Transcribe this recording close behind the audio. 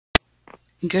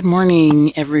Good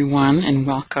morning, everyone, and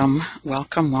welcome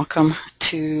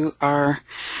to our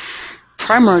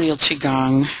Primordial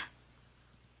Qigong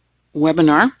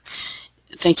webinar.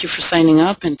 Thank you for signing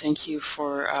up, and thank you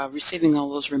for receiving all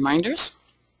those reminders.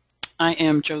 I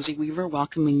am Josie Weaver,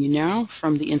 welcoming you now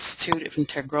from the Institute of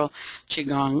Integral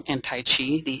Qigong and Tai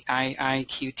Chi, the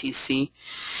IIQTC.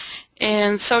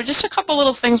 And so just a couple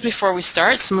little things before we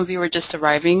start. Some of you are just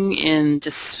arriving and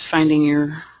just finding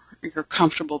your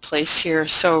comfortable place here.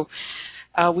 So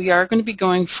we are going to be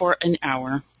going for an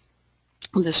hour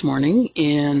this morning,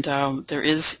 and there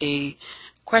is a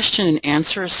question and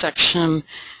answer section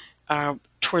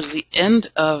towards the end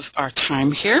of our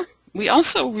time here. We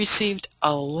also received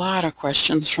a lot of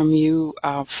questions from you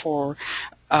before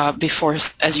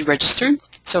as you registered,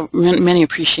 so many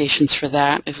appreciations for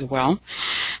that as well.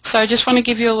 So I just want to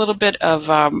give you a little bit of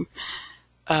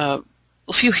a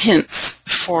few hints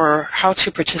for how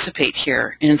to participate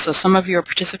here. And so some of you are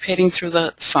participating through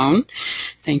the phone.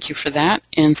 Thank you for that.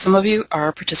 And some of you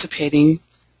are participating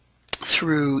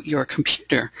through your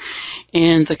computer.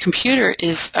 And the computer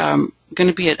is going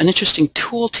to be an interesting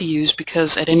tool to use,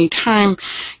 because at any time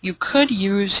you could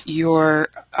use your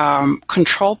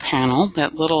control panel,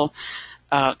 that little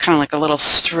kind of like a little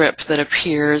strip that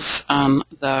appears on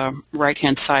the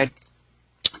right-hand side,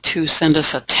 to send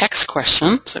us a text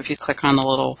question. So if you click on the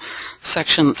little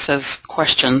section that says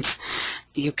questions,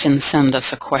 you can send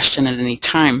us a question at any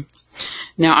time.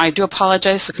 Now, I do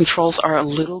apologize, the controls are a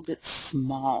little bit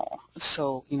small,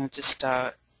 so just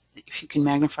if you can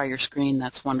magnify your screen,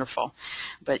 that's wonderful,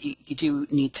 but you do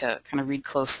need to kind of read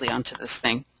closely onto this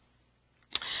thing.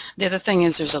 The other thing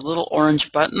is there's a little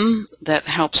orange button that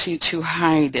helps you to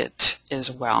hide it as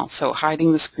well, so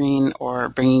hiding the screen or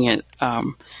bringing it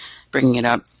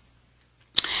up.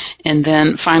 And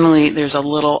then finally, there's a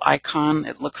little icon.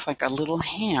 It looks like a little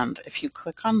hand. If you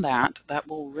click on that, that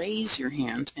will raise your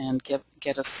hand and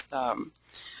get us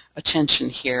attention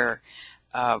here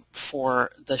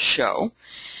for the show.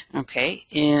 Okay,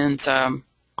 and so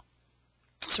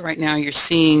right now you're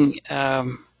seeing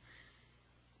the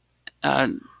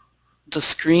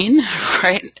screen,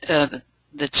 right?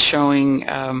 That's showing.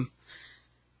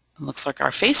 Looks like our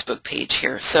Facebook page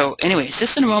here. So anyways,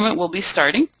 just in a moment we'll be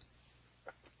starting.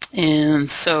 And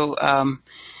so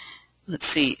let's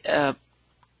see.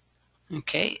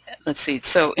 Okay, let's see.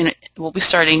 So we'll be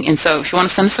starting. And so if you want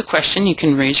to send us a question, you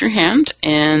can raise your hand,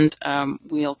 and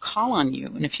we'll call on you.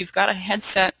 And if you've got a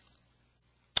headset,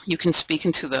 you can speak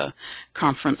into the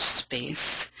conference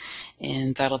space,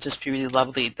 and that'll just be really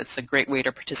lovely. That's a great way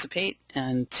to participate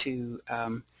and to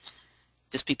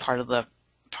just be part of the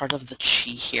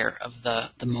chi here of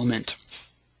the moment.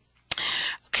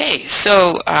 Okay,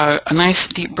 so a nice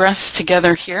deep breath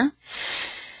together here,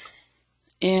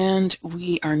 and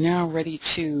we are now ready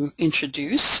to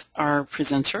introduce our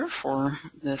presenter for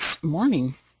this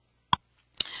morning.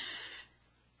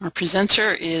 Our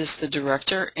presenter is the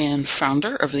director and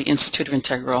founder of the Institute of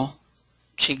Integral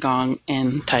Qigong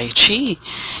and Tai Chi,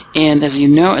 and as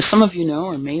some of you know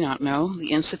or may not know,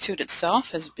 the Institute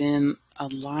itself has been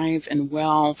alive and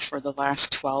well for the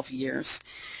last 12 years.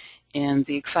 And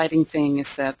the exciting thing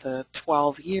is that the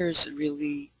 12 years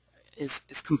really is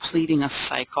completing a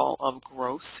cycle of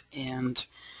growth and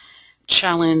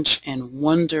challenge and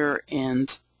wonder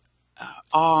and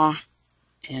awe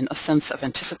and a sense of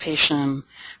anticipation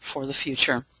for the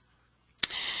future.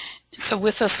 So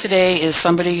with us today is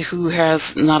somebody who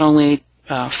has not only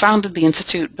founded the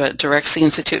Institute, but directs the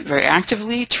Institute very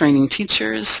actively, training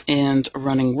teachers and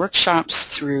running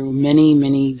workshops through many,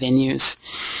 many venues.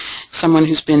 Someone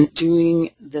who's been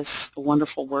doing this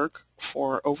wonderful work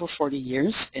for over 40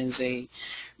 years as a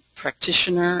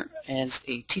practitioner, as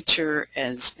a teacher,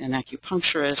 as an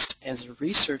acupuncturist, as a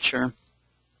researcher,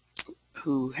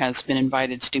 who has been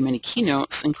invited to do many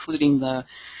keynotes, including the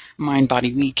Mind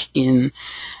Body Week in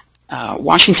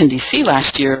Washington, D.C.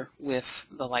 last year with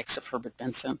the likes of Herbert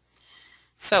Benson.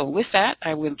 So with that,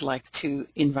 I would like to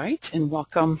invite and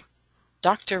welcome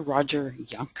Dr. Roger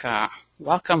Jahnke.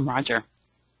 Welcome, Roger.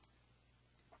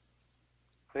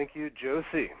 Thank you,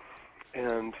 Josie,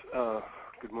 and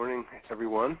good morning,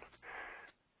 everyone.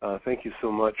 Thank you so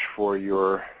much for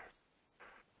your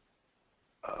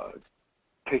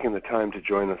taking the time to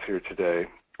join us here today.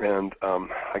 And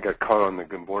I got caught on the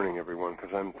good morning, everyone,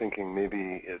 because I'm thinking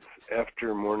maybe it's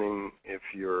after morning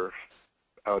if you're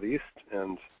out east,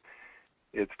 and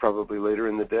it's probably later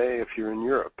in the day if you're in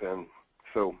Europe. And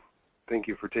so thank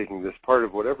you for taking this part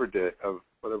of whatever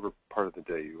part of the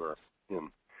day you are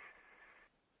in.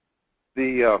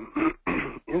 The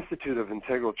Institute of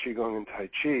Integral Qigong and Tai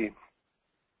Chi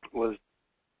was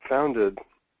founded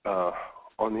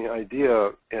on the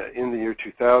idea in the year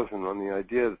 2000, on the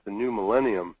idea that the new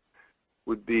millennium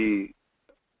would be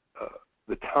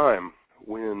the time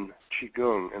when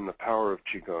Qigong and the power of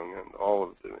Qigong and all of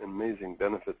the amazing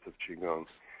benefits of Qigong,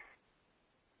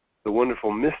 the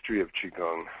wonderful mystery of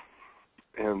Qigong,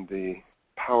 and the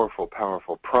powerful,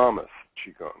 powerful promise of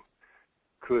Qigong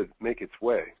could make its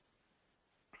way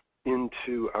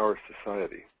into our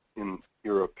society in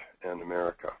Europe and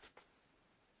America.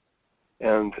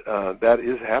 And that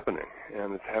is happening,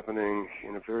 and it's happening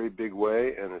in a very big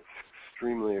way, and it's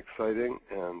extremely exciting,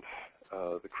 and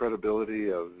the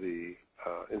credibility of the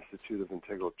Institute of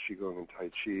Integral Qigong and Tai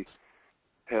Chi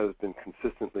has been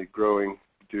consistently growing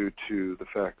due to the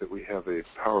fact that we have a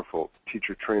powerful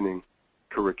teacher training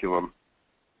curriculum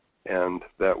and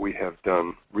that we have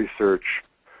done research.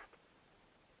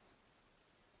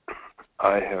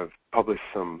 I have published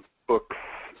some books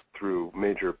through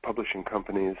major publishing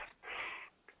companies,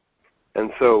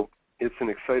 and so it's an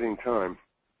exciting time,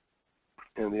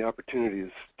 and the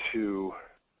opportunities to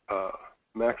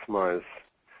maximize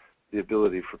the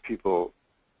ability for people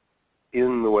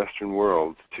in the Western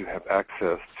world to have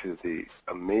access to the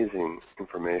amazing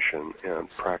information and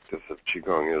practice of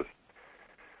Qigong is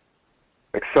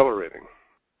accelerating.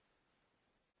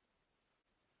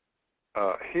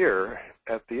 Here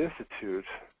at the Institute,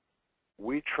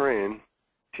 we train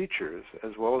teachers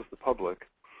as well as the public,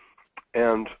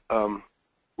 and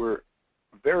we're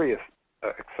very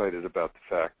excited about the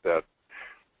fact that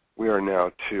we are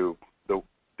now to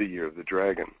the year of the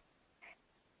dragon.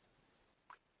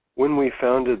 When we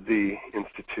founded the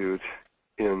Institute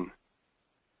in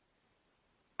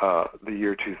the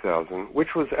year 2000,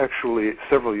 which was actually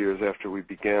several years after we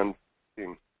began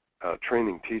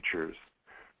training teachers,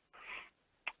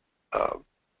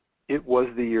 it was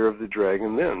the year of the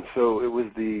dragon then. So it was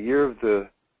the year of the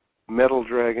metal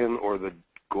dragon or the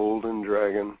golden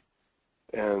dragon,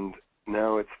 and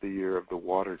now it's the year of the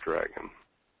water dragon.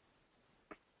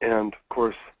 And of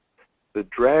course, the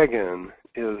dragon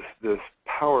is this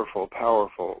powerful,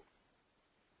 powerful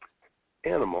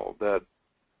animal that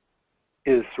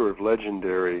is sort of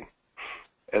legendary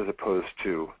as opposed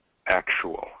to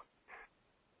actual,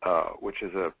 which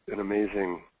is an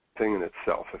amazing thing in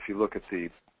itself. If you look at the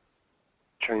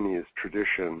Chinese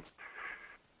tradition,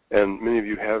 and many of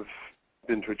you have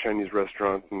been to a Chinese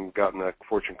restaurant and gotten a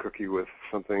fortune cookie with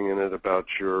something in it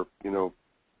about your,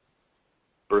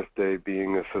 birthday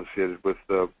being associated with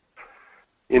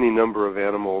any number of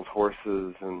animals,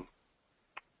 horses and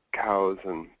cows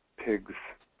and pigs.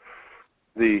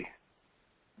 The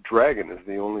dragon is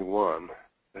the only one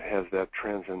that has that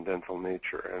transcendental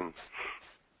nature, and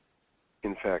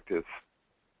in fact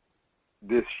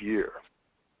this year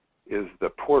is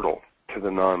the portal to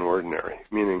the non-ordinary,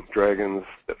 meaning dragons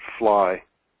that fly.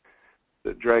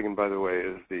 The dragon, by the way,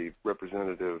 is the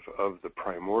representative of the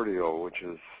primordial, which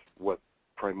is what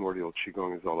Primordial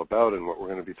Qigong is all about and what we're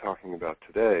going to be talking about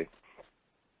today.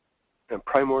 And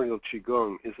Primordial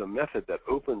Qigong is a method that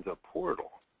opens a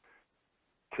portal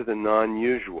to the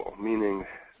non-usual, meaning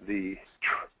the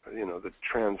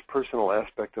transpersonal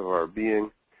aspect of our being,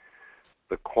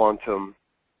 the quantum,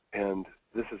 and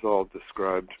this is all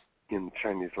described in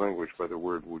Chinese language by the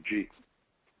word wuji.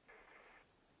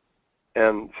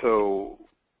 And so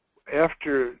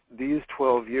after these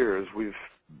 12 years, we've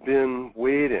been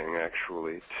waiting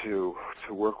actually to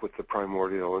work with the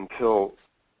primordial until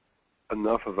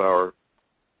enough of our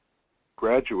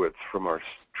graduates from our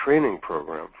training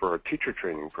program, for our teacher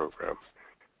training program,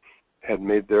 had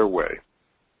made their way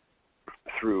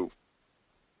through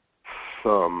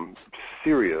some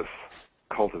serious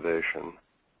cultivation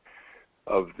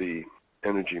of the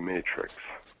energy matrix.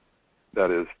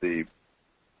 That is the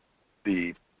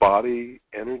body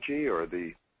energy, or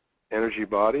the energy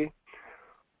body,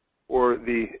 or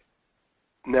the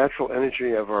natural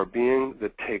energy of our being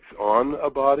that takes on a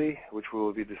body, which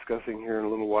we'll be discussing here in a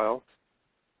little while.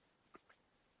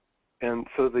 And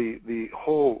so the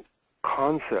whole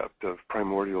concept of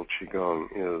Primordial Qigong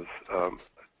is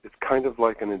it's kind of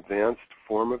like an advanced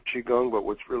form of Qigong, but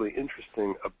what's really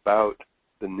interesting about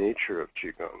the nature of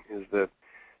Qigong is that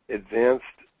advanced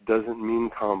doesn't mean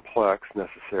complex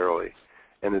necessarily,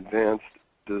 and advanced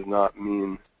does not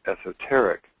mean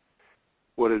esoteric.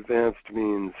 What advanced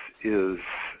means is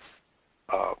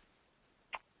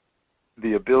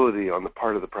the ability on the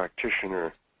part of the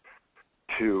practitioner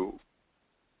to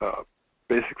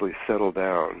basically settle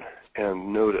down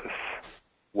and notice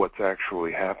what's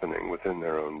actually happening within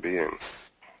their own being.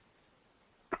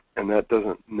 And that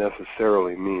doesn't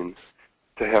necessarily mean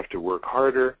to have to work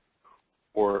harder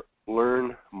or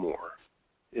learn more.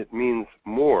 It means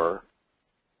more,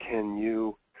 can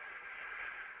you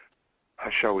how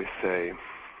shall we say,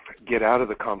 get out of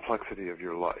the complexity of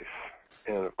your life.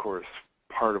 And of course,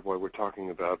 part of why we're talking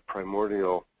about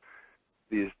primordial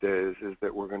these days is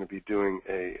that we're going to be doing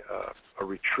a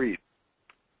retreat,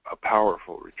 a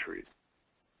powerful retreat,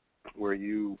 where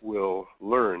you will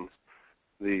learn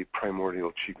the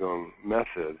Primordial Qigong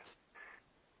method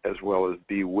as well as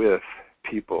be with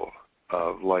people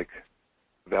of like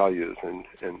values and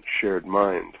shared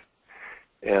mind.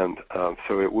 And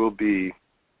so it will be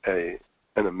an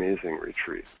amazing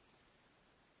retreat.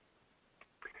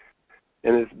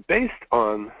 And it's based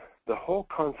on, the whole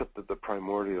concept of the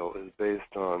primordial is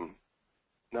based on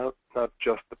not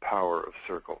just the power of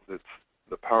circles. It's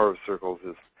the power of circles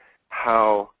is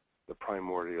how the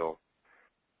primordial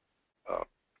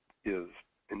is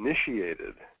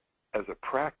initiated as a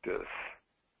practice,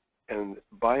 and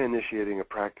by initiating a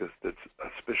practice that's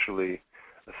especially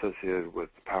associated with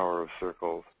the power of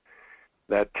circles,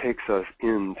 that takes us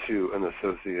into an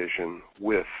association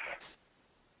with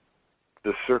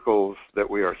the circles that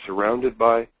we are surrounded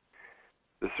by,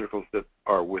 the circles that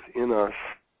are within us,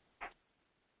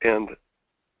 and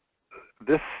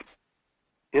this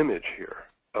image here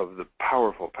of the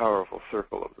powerful, powerful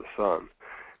circle of the sun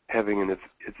having its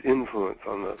influence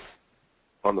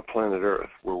on the planet Earth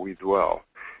where we dwell,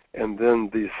 and then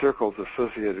these circles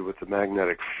associated with the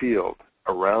magnetic field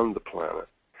around the planet.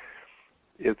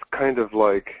 It's kind of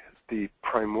like the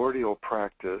primordial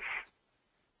practice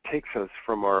takes us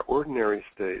from our ordinary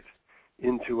state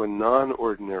into a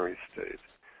non-ordinary state,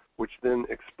 which then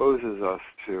exposes us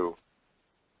to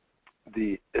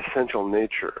the essential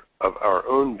nature of our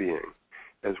own being,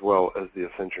 as well as the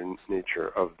essential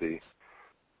nature of the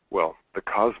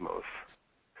cosmos.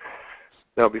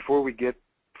 Now, before we get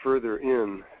further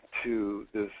into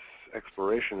this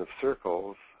exploration of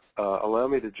circles, allow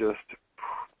me to just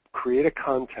create a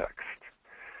context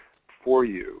for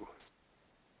you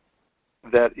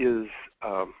that is,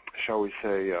 shall we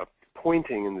say,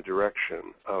 pointing in the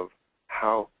direction of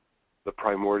how the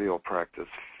primordial practice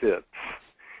fits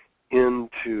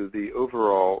into the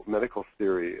overall medical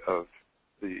theory of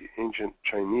the ancient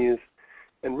Chinese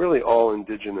and really all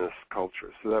indigenous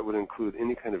cultures. So that would include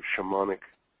any kind of shamanic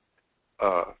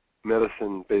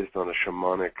medicine based on a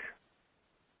shamanic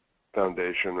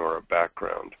foundation or a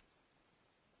background.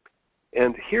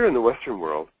 And here in the Western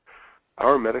world,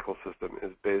 our medical system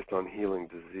is based on healing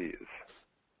disease.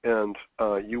 And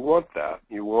you want that.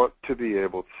 You want to be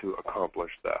able to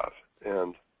accomplish that.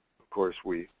 And, of course,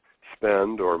 we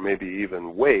spend or maybe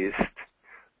even waste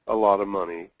a lot of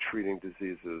money treating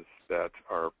diseases that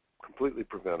are completely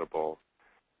preventable,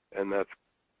 and that's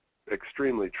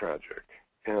extremely tragic.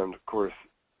 And, of course,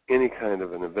 any kind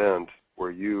of an event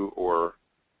where you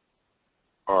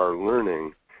are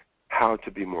learning how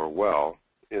to be more well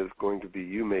is going to be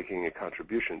you making a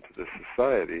contribution to this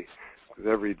society, because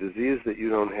every disease that you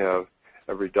don't have,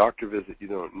 every doctor visit you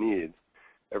don't need,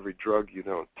 every drug you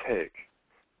don't take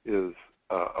is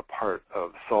a part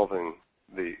of solving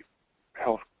the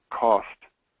health cost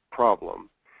problem.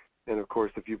 And of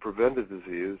course, if you prevent a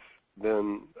disease,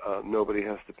 then nobody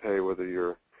has to pay, whether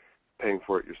you're paying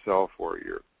for it yourself or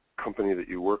your company that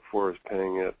you work for is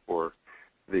paying it, or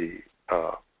the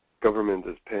government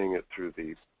is paying it through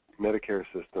the Medicare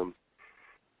system.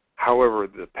 However,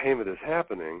 the payment is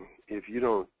happening. If you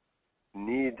don't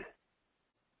need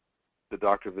the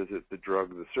doctor visit, the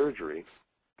drug, the surgery,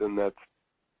 then that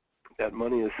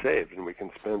money is saved, and we can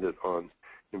spend it on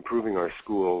improving our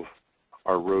schools,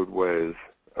 our roadways,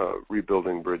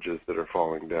 rebuilding bridges that are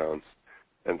falling down,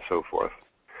 and so forth.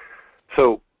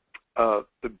 So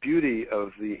the beauty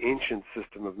of the ancient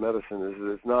system of medicine is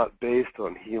that it's not based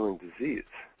on healing disease.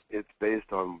 It's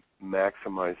based on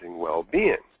maximizing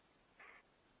well-being.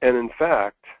 And in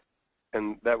fact,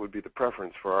 and that would be the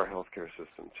preference for our healthcare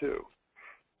system too.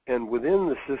 And within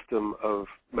the system of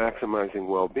maximizing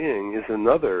well-being is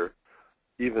another,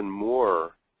 even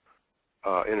more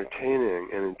entertaining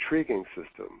and intriguing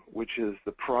system, which is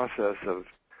the process of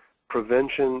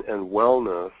prevention and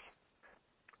wellness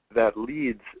that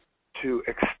leads to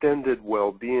extended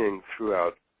well-being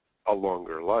throughout a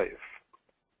longer life.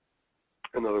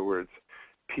 In other words,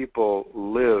 people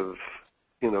live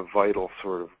in a vital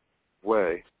sort of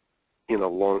way in a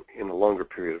longer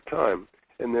period of time,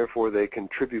 and therefore they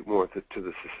contribute more to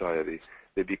the society.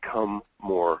 They become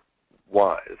more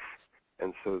wise.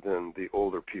 And so then the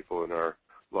older people in our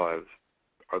lives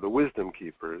are the wisdom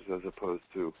keepers, as opposed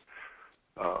to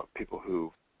people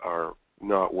who are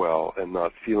not well and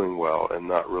not feeling well and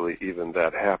not really even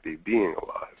that happy being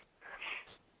alive.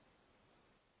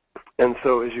 And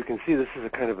so as you can see, this is a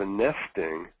kind of a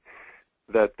nesting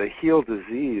that the heal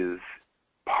disease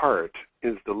part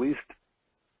is the least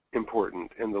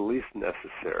important and the least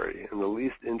necessary and the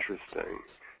least interesting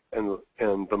and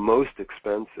the most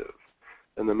expensive.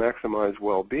 And the maximize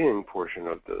well-being portion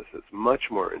of this is much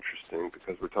more interesting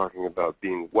because we're talking about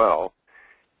being well,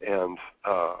 and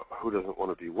who doesn't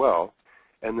want to be well?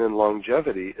 And then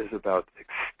longevity is about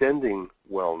extending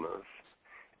wellness.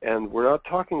 And we're not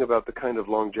talking about the kind of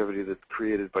longevity that's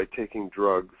created by taking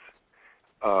drugs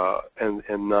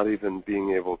and not even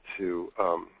being able to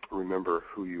remember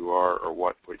who you are or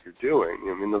what you're doing.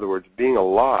 In other words, being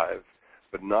alive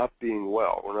but not being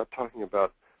well. We're not talking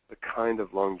about the kind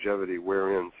of longevity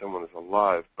wherein someone is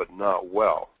alive but not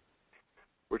well.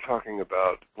 We're talking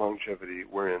about longevity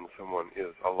wherein someone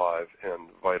is alive and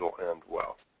vital and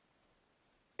well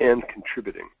and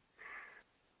contributing.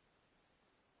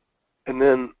 And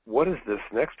then what does this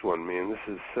next one mean? This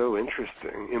is so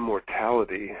interesting,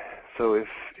 immortality. So if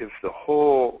the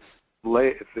whole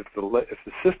if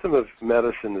the system of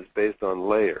medicine is based on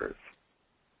layers,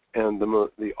 and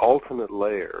the ultimate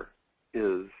layer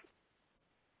is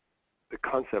the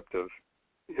concept of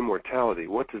immortality,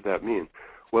 what does that mean?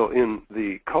 Well, in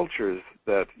the cultures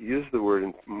that use the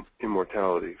word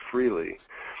immortality freely,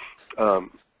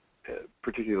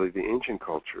 particularly the ancient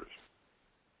cultures,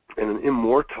 and an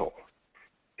immortal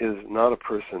is not a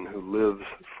person who lives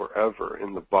forever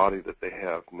in the body that they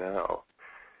have now.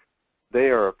 They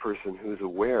are a person who is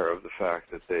aware of the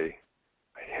fact that they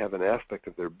have an aspect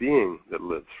of their being that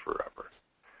lives forever.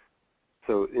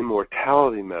 So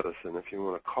immortality medicine, if you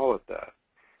want to call it that,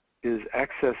 is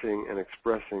accessing and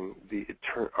expressing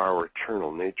our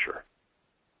eternal nature.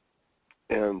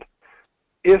 And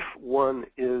if one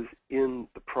is in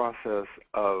the process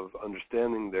of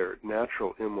understanding their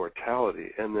natural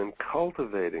immortality and then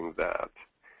cultivating that,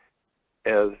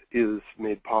 as is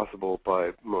made possible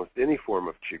by most any form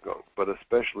of Qigong, but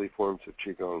especially forms of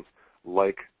Qigong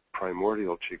like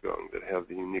Primordial Qigong that have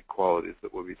the unique qualities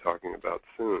that we'll be talking about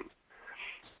soon,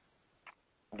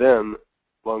 then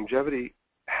longevity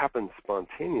happens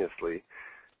spontaneously,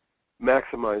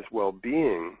 maximize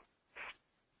well-being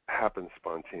happens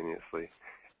spontaneously,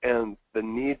 and the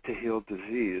need to heal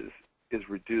disease is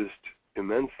reduced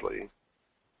immensely,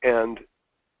 and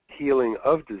healing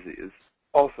of disease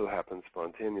also happens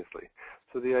spontaneously.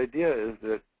 So the idea is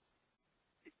that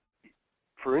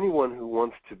for anyone who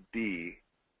wants to be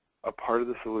a part of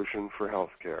the solution for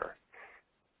healthcare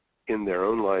in their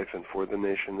own life and for the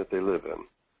nation that they live in,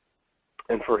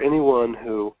 and for anyone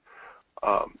who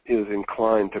is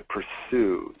inclined to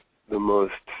pursue the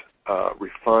most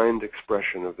refined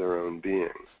expression of their own being,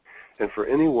 and for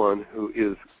anyone who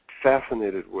is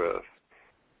fascinated with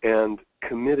and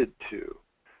committed to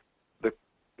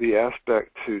the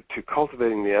aspect, to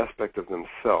cultivating the aspect of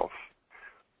themselves,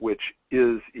 which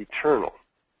is eternal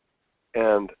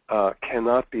and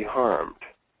cannot be harmed,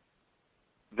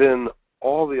 then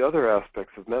all the other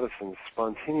aspects of medicine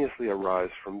spontaneously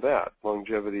arise from that: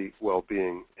 longevity,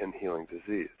 well-being, and healing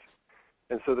disease.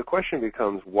 And so the question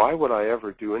becomes, why would I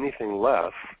ever do anything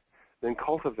less than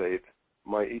cultivate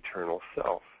my eternal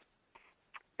self?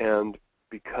 And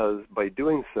because by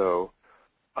doing so,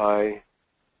 I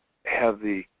have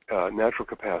the natural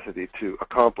capacity to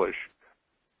accomplish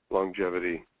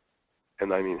longevity,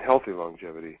 and I mean healthy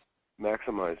longevity,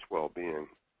 maximized well-being,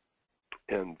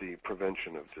 and the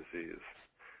prevention of disease.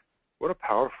 What a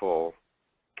powerful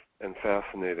and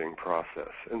fascinating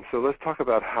process. And so let's talk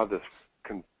about how this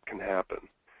can happen.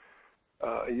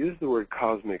 I use the word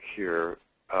cosmic here.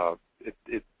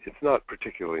 It's not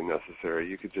particularly necessary.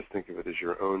 You could just think of it as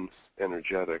your own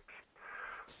energetics.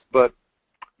 But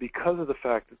because of the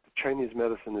fact that the Chinese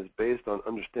medicine is based on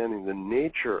understanding the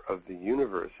nature of the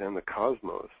universe and the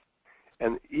cosmos,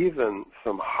 and even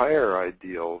some higher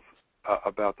ideals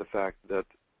about the fact that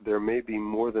there may be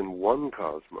more than one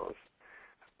cosmos,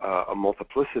 a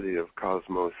multiplicity of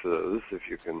cosmoses, if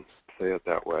you can say it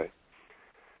that way.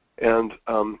 And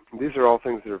these are all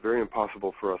things that are very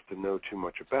impossible for us to know too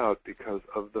much about because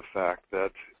of the fact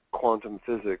that quantum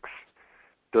physics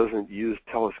doesn't use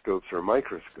telescopes or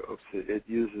microscopes. It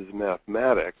uses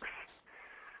mathematics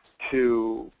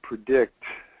to predict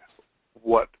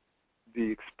what the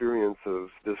experience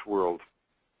of this world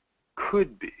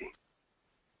could be,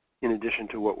 in addition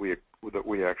to what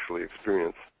we actually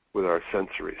experience with our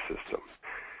sensory system.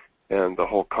 And the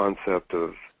whole concept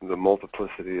of the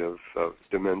multiplicity of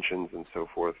dimensions and so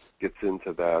forth gets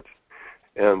into that.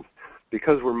 And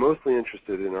because we're mostly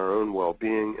interested in our own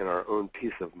well-being and our own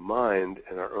peace of mind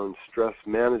and our own stress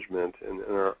management and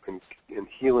in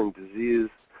healing disease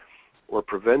or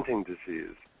preventing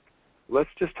disease, let's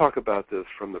just talk about this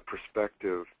from the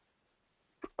perspective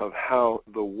of how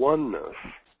the oneness,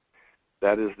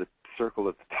 that is the circle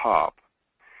at the top,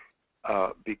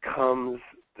 becomes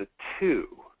the 2,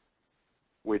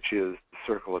 which is the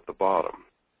circle at the bottom.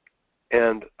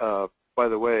 And by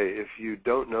the way, if you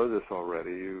don't know this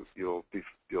already, you'll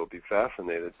be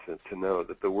fascinated to know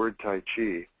that the word Tai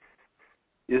Chi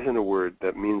isn't a word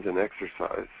that means an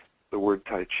exercise. The word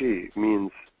Tai Chi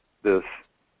means this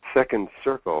second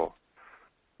circle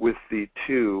with the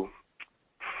 2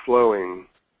 flowing,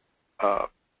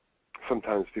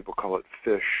 sometimes people call it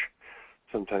fish,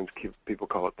 sometimes people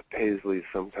call it the paisley,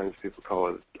 sometimes people call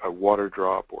it a water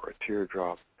drop or a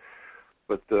teardrop.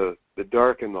 But the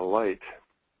dark and the light,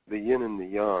 the yin and the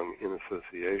yang in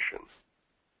association.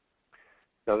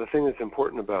 Now the thing that's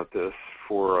important about this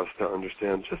for us to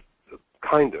understand, just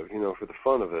kind of, for the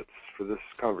fun of it, for this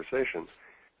conversation,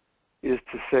 is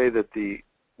to say that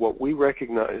what we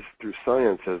recognize through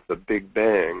science as the Big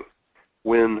Bang,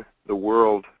 when the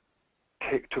world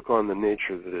took on the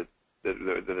nature that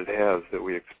it has, that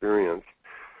we experience,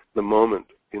 the moment,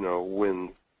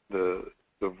 when the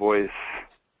voice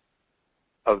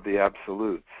of the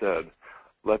Absolute said,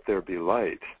 "Let there be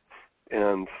light,"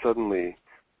 and suddenly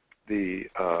the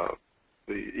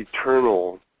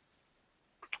eternal,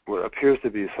 what appears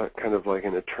to be kind of like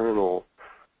an eternal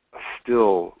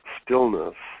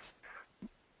stillness,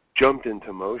 jumped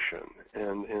into motion,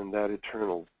 and that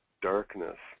eternal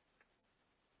darkness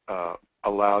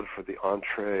allowed for the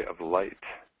entree of light.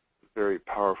 Very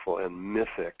powerful and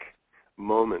mythic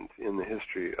moment in the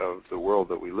history of the world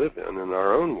that we live in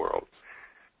our own world.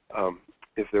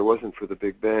 If there wasn't for the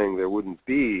Big Bang, there wouldn't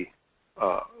be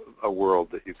a world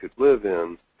that you could live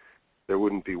in. There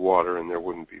wouldn't be water and there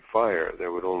wouldn't be fire.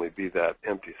 There would only be that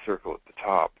empty circle at the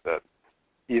top that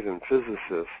even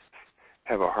physicists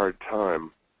have a hard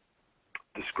time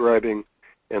describing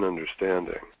and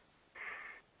understanding.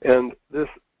 And this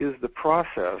is the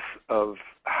process of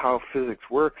how physics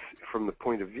works from the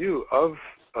point of view of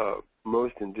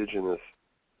most indigenous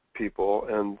people,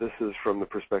 and this is from the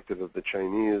perspective of the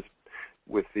Chinese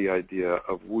with the idea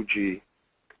of Wuji,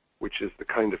 which is the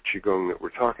kind of Qigong that we're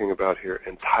talking about here,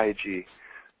 and Taiji,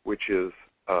 which is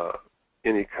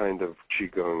any kind of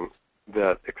Qigong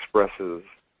that expresses,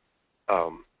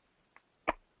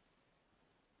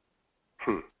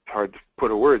 it's hard to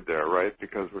put a word there, right?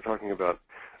 Because we're talking about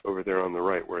over there on the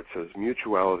right where it says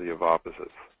mutuality of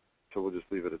opposites. So we'll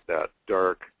just leave it at that.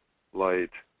 Dark,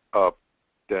 light, up,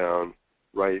 down,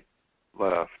 right,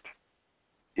 left,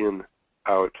 in,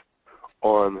 out,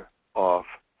 on, off,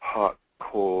 hot,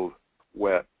 cold,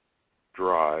 wet,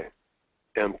 dry,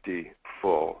 empty,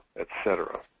 full,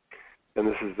 etc. And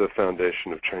this is the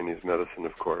foundation of Chinese medicine,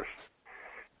 of course.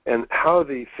 And how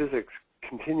the physics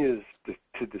continues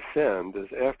to descend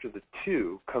is after the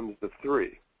 2 comes the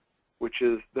 3, which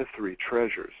is the 3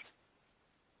 treasures: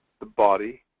 the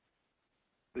body,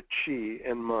 the chi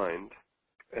and mind,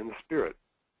 and the spirit.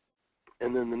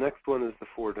 And then the next one is the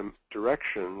 4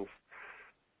 directions,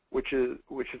 which is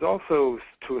also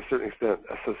to a certain extent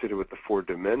associated with the 4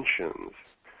 dimensions,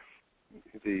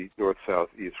 the north, south,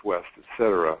 east, west,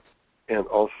 etc., and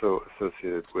also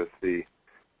associated with the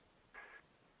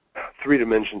 3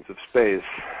 dimensions of space: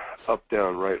 up,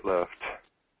 down, right, left,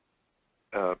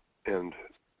 and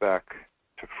back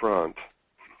to front,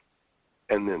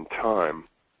 and then time.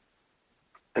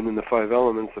 And then the 5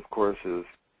 elements, of course, is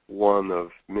one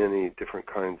of many different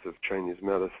kinds of Chinese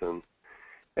medicine.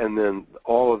 And then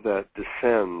all of that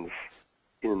descends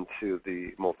into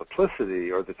the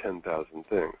multiplicity, or the 10,000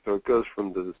 things. So it goes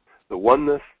from the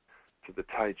oneness to the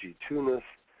Taiji 2-ness,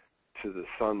 to the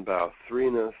San Bao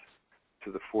 3-ness,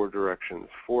 to the 4 directions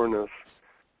 4-ness,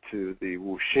 to the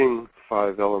Wuxing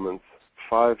 5 elements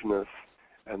 5-ness,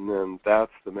 and then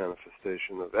that's the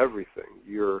manifestation of everything.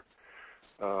 Your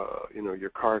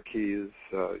car keys,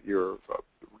 the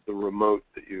remote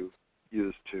that you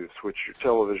use to switch your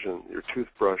television, your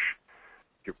toothbrush,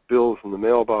 your bills in the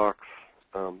mailbox,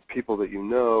 people that you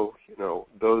know,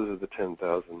 those are the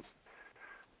 10,000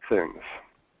 things.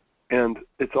 And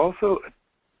it's also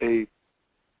a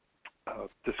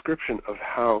description of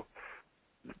how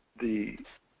the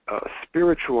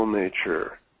spiritual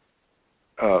nature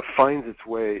finds its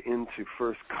way into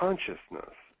first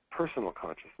consciousness, personal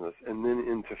consciousness, and then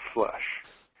into flesh.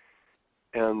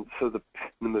 And so the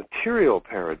material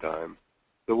paradigm,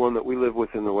 the one that we live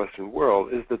with in the Western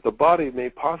world, is that the body may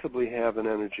possibly have an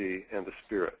energy and a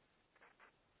spirit.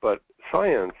 But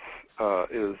science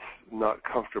is not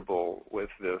comfortable with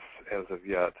this as of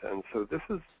yet, and so this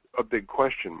is a big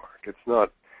question mark. It's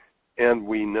not, and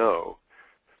we know.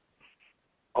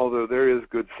 Although there is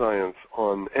good science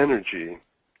on energy,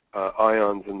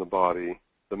 ions in the body,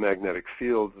 the magnetic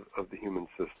field of the human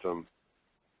system,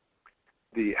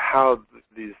 how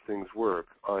these things work,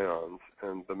 ions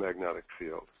and the magnetic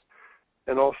field.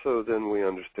 And also then we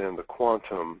understand the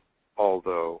quantum,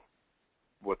 although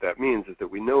what that means is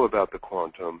that we know about the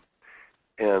quantum,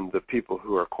 and the people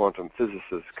who are quantum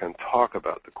physicists can talk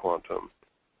about the quantum.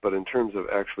 But in terms of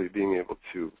actually being able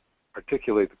to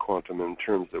articulate the quantum in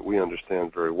terms that we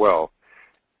understand very well,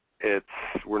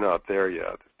 we're not there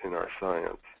yet in our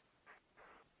science.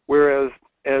 Whereas,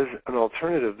 as an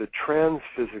alternative, the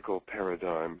transphysical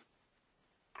paradigm,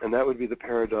 and that would be the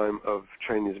paradigm of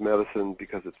Chinese medicine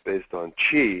because it's based on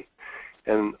qi,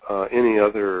 and any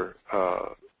other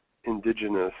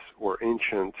indigenous or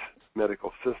ancient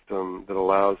medical system that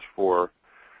allows for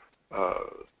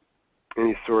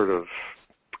any sort of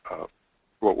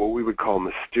what we would call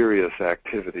mysterious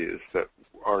activities that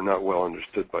are not well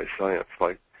understood by science,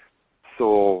 like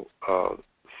soul,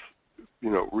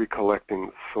 recollecting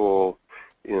the soul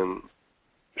in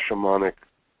shamanic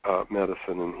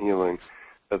medicine and healing,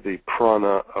 the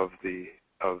prana of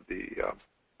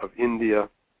India,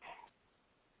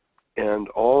 and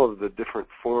all of the different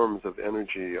forms of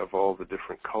energy of all the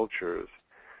different cultures,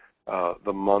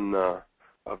 the mana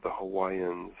of the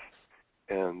Hawaiians,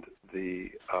 and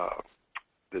the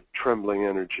trembling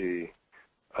energy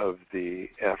of the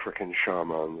African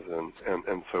shamans,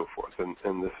 and so forth.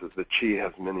 And this is, the qi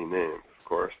has many names, of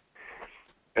course.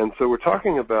 And so we're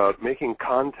talking about making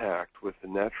contact with the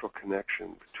natural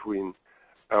connection between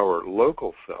our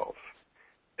local self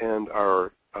and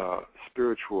our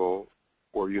spiritual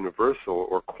or universal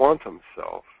or quantum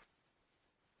self.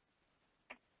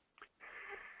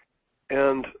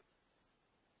 And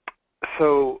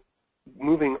so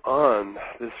moving on,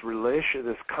 this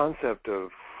concept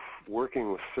of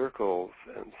working with circles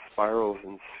and spirals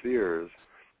and spheres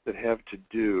that have to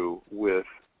do with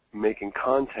making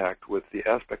contact with the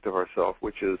aspect of ourself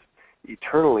which is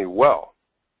eternally well,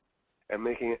 and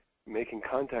making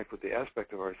contact with the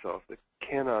aspect of ourself that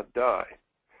cannot die,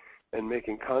 and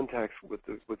making contact with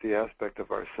the aspect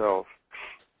of ourself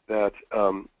that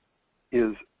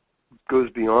goes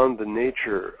beyond the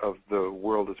nature of the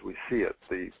world as we see it.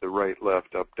 The right,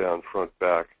 left, up, down, front,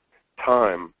 back,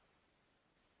 time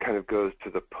kind of goes to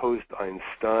the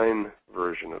post-Einstein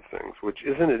version of things, which,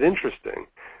 isn't it interesting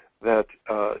that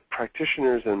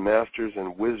practitioners and masters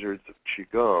and wizards of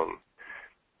Qigong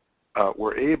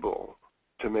were able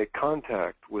to make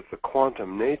contact with the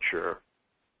quantum nature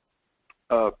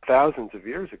thousands of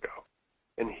years ago.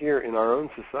 And here in our own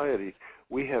society,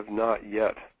 we have not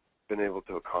yet been able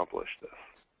to accomplish this.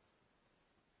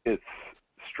 It's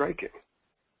striking.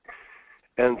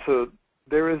 And so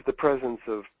there is the presence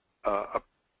of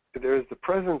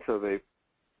a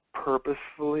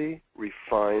purposefully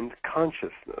refined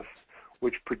consciousness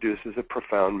which produces a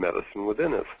profound medicine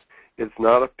within us. It's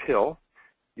not a pill.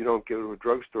 You don't go to a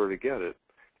drugstore to get it.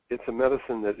 It's a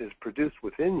medicine that is produced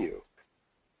within you.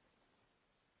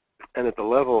 And at the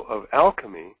level of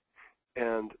alchemy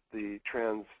and the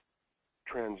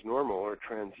transnormal or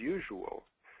transusual,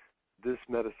 this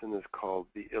medicine is called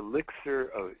the elixir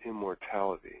of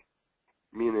immortality,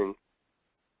 meaning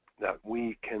that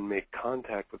we can make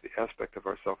contact with the aspect of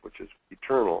ourself which is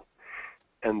eternal,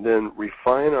 and then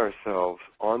refine ourselves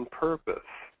on purpose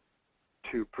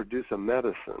to produce a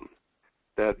medicine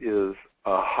that is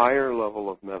a higher level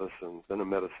of medicine than a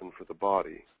medicine for the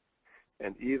body,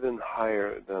 and even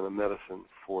higher than a medicine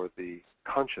for the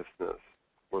consciousness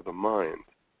or the mind.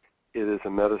 It is a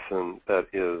medicine that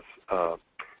is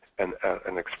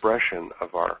an expression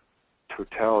of our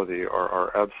totality or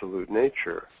our absolute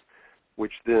nature,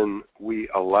 which then we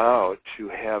allow to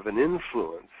have an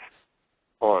influence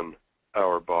on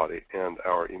our body and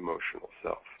our emotional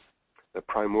self. The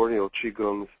Primordial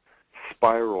Qigong's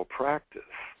spiral practice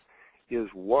is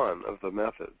one of the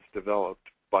methods developed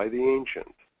by the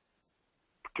ancients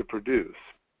to produce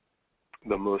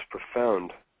the most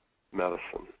profound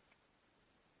medicine.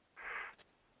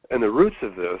 And the roots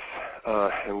of this,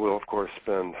 and we'll of course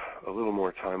spend a little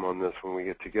more time on this when we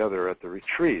get together at the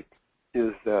retreat,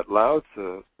 is that Lao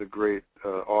Tzu, the great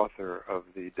author of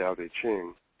the Tao Te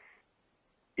Ching,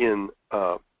 in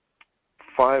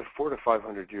 400 to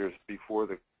 500 years before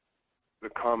the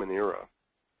Common Era,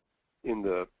 in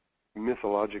the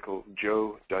mythological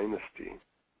Zhou dynasty,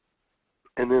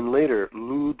 and then later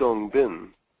Lu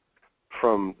Dongbin,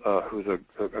 from who's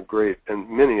a great, and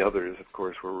many others, of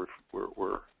course, were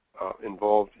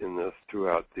involved in this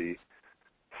throughout the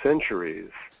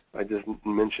centuries. I just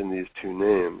mentioned these two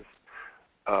names.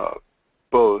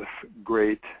 Both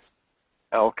great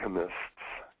alchemists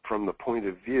from the point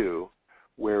of view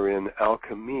wherein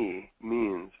alchemy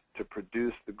means to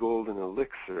produce the golden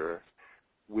elixir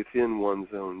within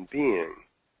one's own being.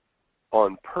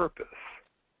 on purpose,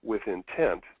 with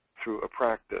intent, through a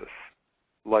practice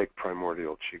like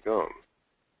Primordial Qigong.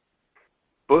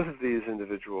 Both of these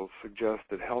individuals suggest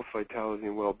that health, vitality,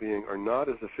 and well-being are not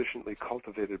as efficiently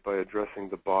cultivated by addressing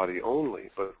the body only,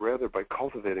 but rather by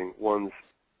cultivating one's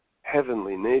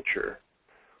heavenly nature.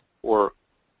 Or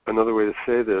another way to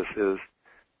say this is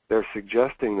they're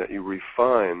suggesting that you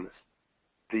refine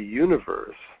the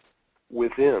universe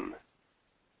within.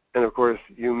 And of course,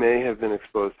 you may have been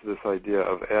exposed to this idea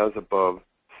of as above,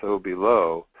 so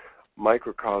below,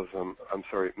 macrocosm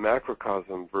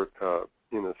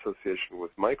in association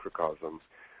with microcosm,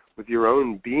 with your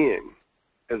own being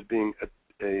as being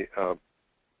a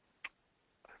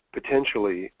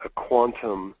potentially a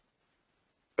quantum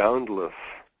boundless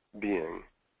being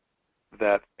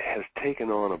that has taken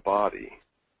on a body,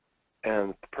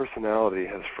 and the personality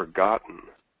has forgotten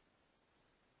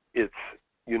its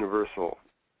universal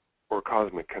or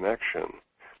cosmic connection.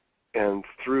 And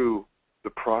through the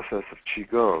process of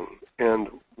Qigong and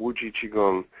Wuji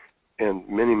Qigong and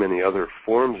many, many other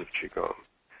forms of Qigong,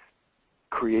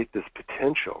 create this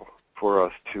potential for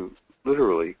us to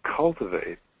literally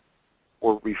cultivate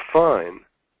or refine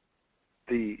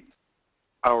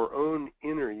our own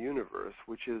inner universe,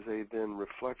 which is a then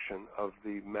reflection of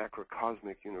the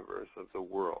macrocosmic universe of the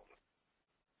world.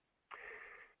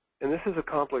 And this is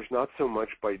accomplished not so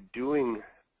much by doing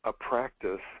a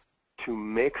practice to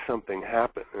make something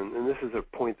happen, and this is a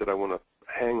point that I want to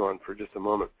hang on for just a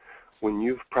moment. When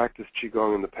you've practiced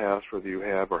Qigong in the past, whether you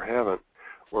have or haven't,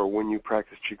 or when you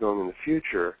practice Qigong in the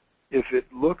future, if it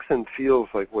looks and feels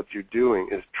like what you're doing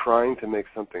is trying to make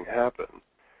something happen,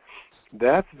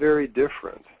 that's very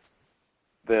different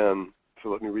than, so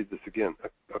let me read this again,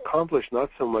 accomplished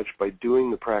not so much by doing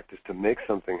the practice to make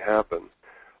something happen,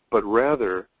 but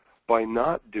rather by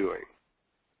not doing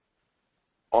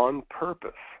on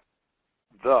purpose,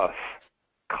 thus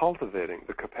cultivating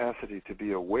the capacity to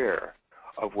be aware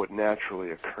of what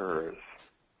naturally occurs.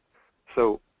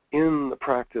 So in the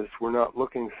practice, we're not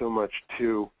looking so much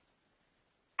to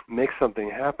make something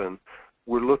happen.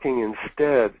 We're looking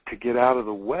instead to get out of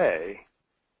the way,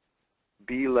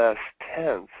 be less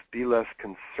tense, be less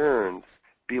concerned,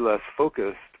 be less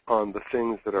focused on the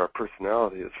things that our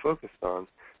personality is focused on,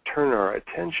 turn our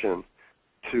attention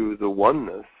to the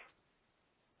oneness,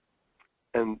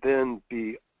 and then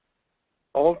be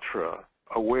ultra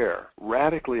aware,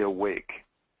 radically awake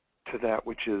to that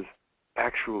which is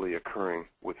actually occurring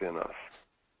within us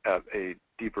at a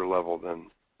deeper level than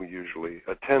we usually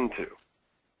attend to.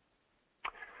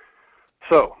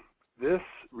 So this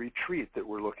retreat that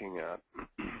we're looking at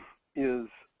is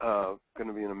going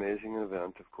to be an amazing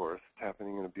event, of course. It's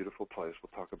happening in a beautiful place.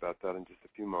 We'll talk about that in just a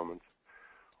few moments.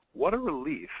 What a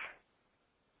relief.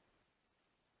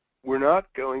 We're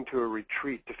not going to a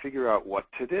retreat to figure out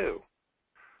what to do,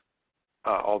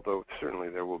 although certainly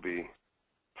there will be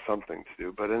something to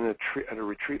do. But at a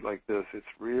retreat like this, it's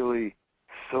really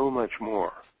so much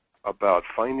more about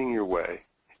finding your way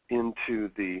into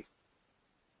the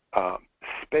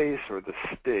space or the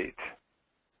state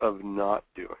of not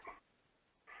doing.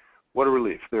 What a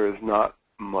relief. There is not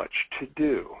much to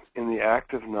do. In the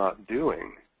act of not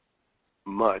doing,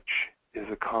 much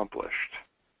is accomplished.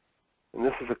 And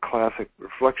this is a classic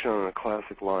reflection on a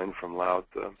classic line from Lao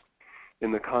Tzu.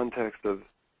 In the context of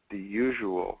the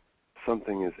usual,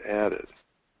 something is added.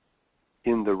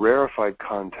 In the rarefied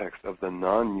context of the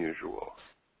non-usual,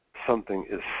 something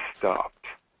is stopped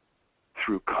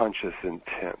through conscious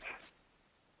intent.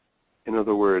 In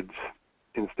other words,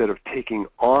 instead of taking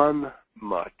on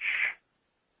much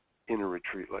in a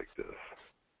retreat like this,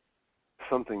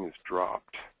 something is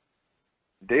dropped.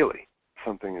 Daily,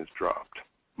 something is dropped.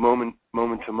 Moment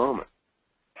to moment,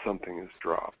 something is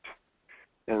dropped.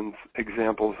 And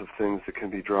examples of things that can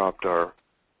be dropped are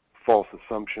false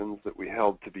assumptions that we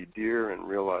held to be dear and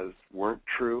realized weren't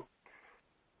true,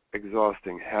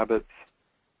 exhausting habits,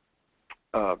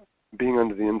 being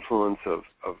under the influence of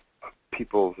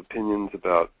people's opinions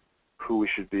about who we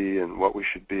should be and what we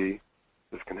should be.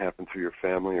 This can happen through your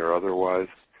family or otherwise.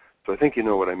 So I think you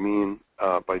know what I mean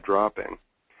by dropping.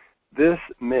 This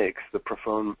makes the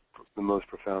most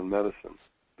profound medicine,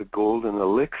 the golden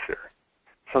elixir,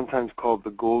 sometimes called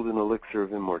the golden elixir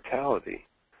of immortality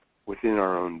within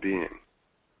our own being.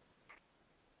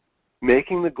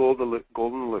 Making the golden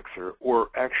elixir, or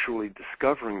actually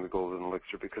discovering the golden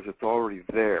elixir because it's already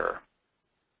there,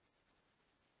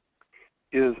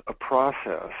 is a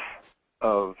process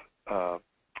of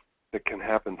that can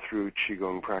happen through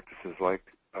Qigong practices like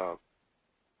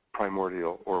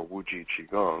Primordial or Wuji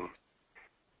Qigong.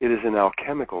 It is an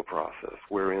alchemical process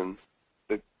wherein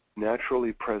the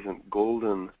naturally present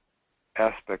golden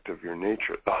aspect of your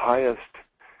nature, the highest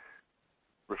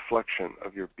reflection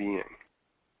of your being,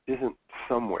 isn't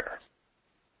somewhere.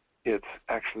 It's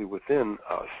actually within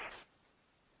us.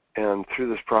 And through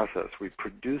this process, we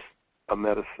produce a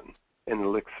medicine, an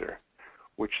elixir,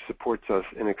 which supports us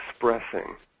in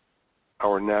expressing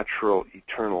our natural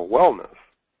eternal wellness,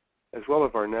 as well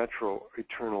as our natural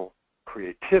eternal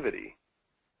creativity.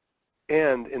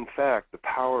 And in fact, the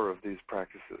power of these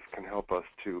practices can help us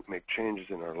to make changes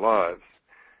in our lives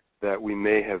that we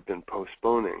may have been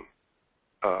postponing,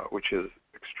 which is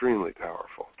extremely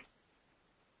powerful.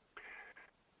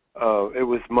 It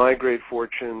was my great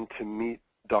fortune to meet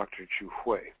Dr. Zhu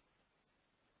Hui.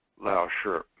 Lao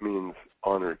Shi means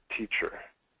honored teacher.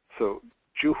 So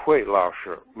Zhu Hui Lao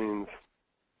Shi means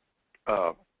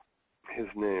his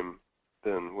name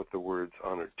then with the words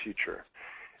honored teacher.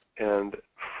 And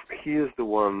he is the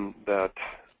one that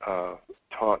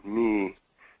taught me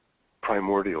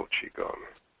Primordial Qigong.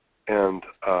 And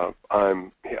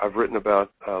I've written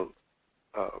about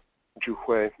Zhu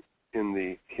Hui in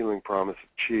the Healing Promise of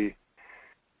Qi.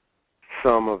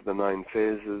 Some of the 9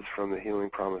 phases from the Healing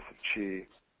Promise of Qi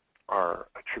are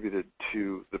attributed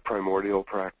to the primordial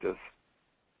practice.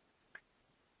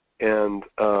 And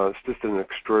it's just an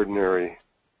extraordinary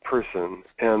person.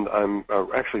 And I'm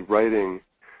actually writing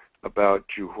about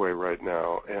Zhu Hui right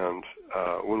now. And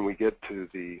when we get to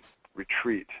the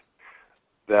retreat,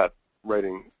 that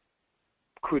writing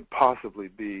could possibly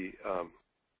be,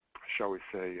 shall we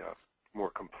say, more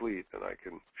complete, and I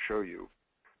can show you,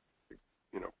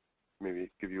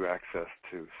 maybe give you access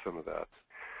to some of that.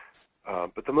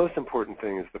 But the most important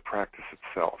thing is the practice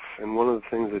itself. And one of the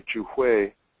things that Zhu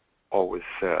Hui always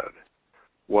said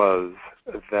was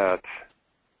that,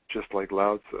 just like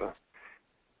Lao Tzu,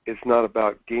 it's not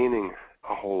about gaining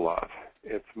a whole lot.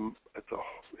 It's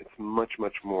much,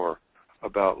 much more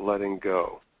about letting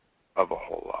go of a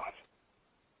whole lot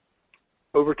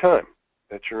over time,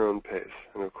 at your own pace.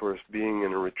 And of course, being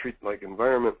in a retreat-like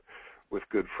environment with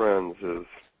good friends is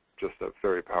just a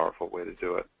very powerful way to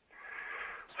do it.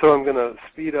 So I'm going to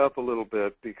speed up a little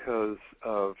bit because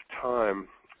of time.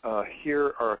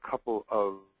 Here are a couple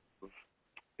of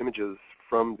images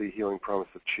from the Healing Promise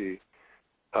of Qi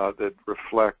that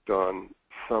reflect on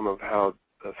some of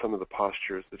the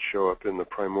postures that show up in the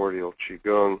Primordial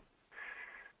Qigong.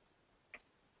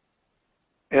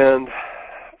 And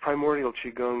Primordial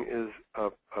Qigong is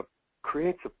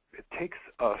it takes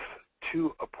us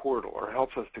to a portal, or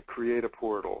helps us to create a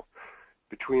portal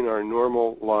between our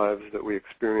normal lives that we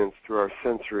experience through our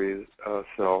sensory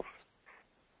self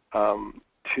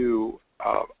to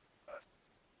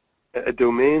a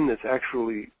domain that's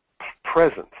actually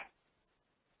present.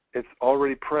 It's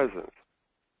already present,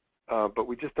 but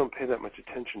we just don't pay that much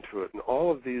attention to it. And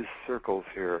all of these circles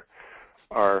here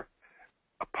are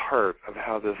a part of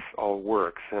how this all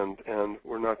works, and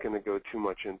we're not going to go too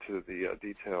much into the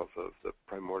details of the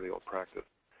primordial practice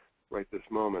right this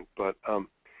moment. But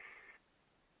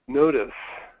notice,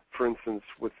 for instance,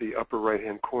 with the upper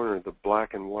right-hand corner, the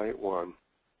black and white one,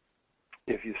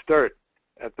 if you start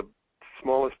at the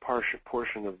smallest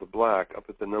portion of the black, up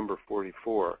at the number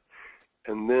 44,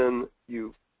 and then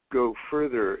you go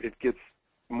further, it gets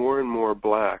more and more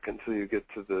black until you get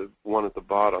to the one at the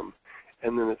bottom,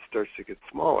 and then it starts to get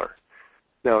smaller.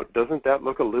 Now, doesn't that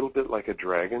look a little bit like a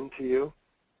dragon to you?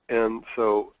 And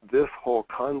so this whole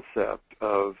concept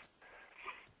of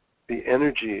the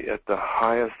energy at the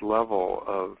highest level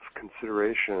of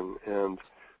consideration and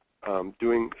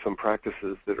doing some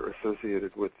practices that are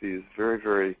associated with these very,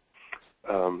 very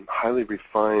highly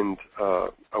refined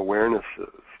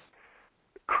awarenesses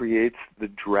creates the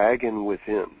dragon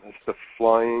within. It's the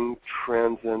flying,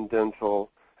 transcendental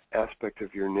aspect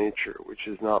of your nature, which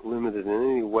is not limited in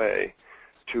any way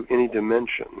to any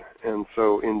dimension. And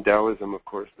so in Taoism, of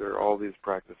course, there are all these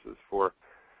practices for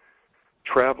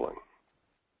traveling,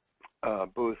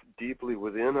 both deeply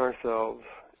within ourselves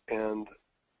and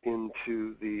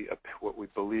into the what we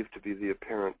believe to be the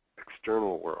apparent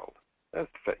external world. That's,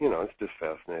 it's just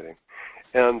fascinating.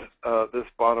 And this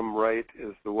bottom right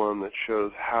is the one that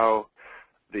shows how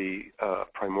the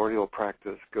primordial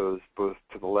practice goes both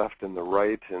to the left and the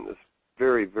right, and it's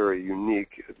very, very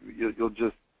unique. You'll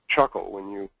just chuckle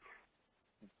when you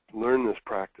learn this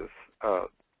practice,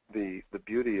 the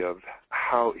beauty of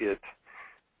how it,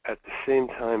 at the same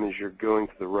time as you're going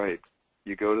to the right,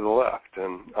 you go to the left.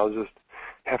 And I'll just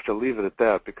have to leave it at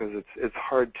that because it's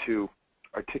hard to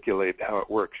articulate how it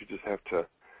works. You just have to,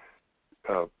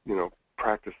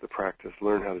 practice the practice,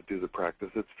 learn how to do the practice.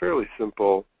 It's fairly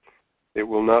simple. It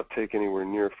will not take anywhere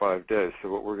near 5 days. So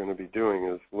what we're going to be doing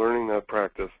is learning that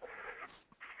practice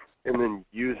and then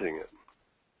using it.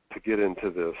 to get into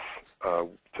this,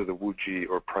 to the Wuji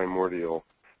or primordial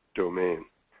domain.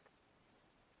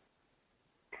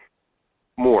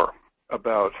 More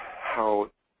about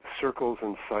how circles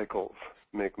and cycles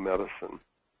make medicine.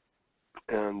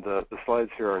 And the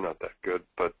slides here are not that good,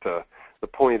 but the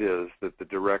point is that the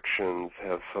directions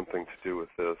have something to do with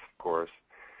this, of course.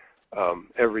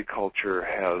 Every culture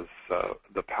has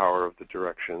the power of the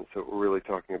directions. So what we're really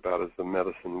talking about is the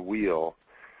medicine wheel.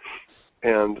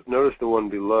 And notice the one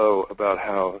below about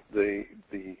how the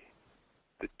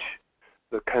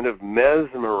kind of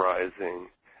mesmerizing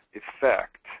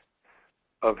effect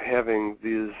of having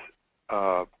these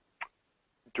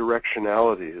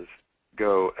directionalities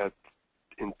go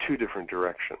in two different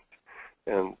directions.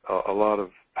 And a lot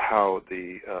of how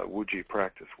the Wuji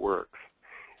practice works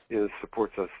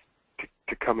supports us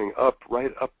to coming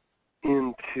right up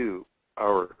into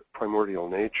our primordial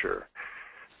nature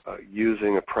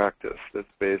using a practice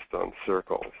that's based on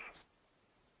circles.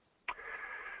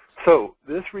 So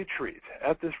at this retreat,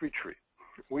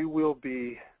 we will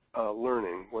be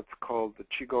learning what's called the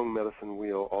Qigong medicine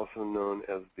wheel, also known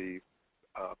as the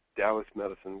Taoist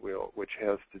medicine wheel, which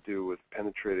has to do with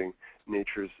penetrating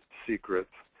nature's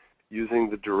secrets, using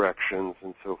the directions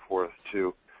and so forth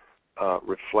to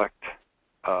reflect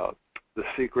the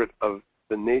secret of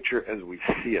the nature as we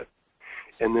see it.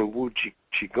 And then Wu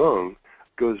Qigong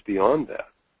goes beyond that,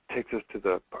 takes us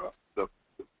to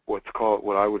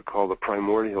what I would call the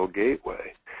primordial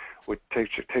gateway, which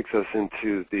takes us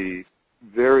into the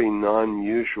very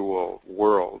non-usual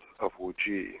world of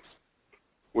Wuji,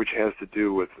 which has to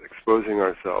do with exposing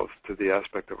ourselves to the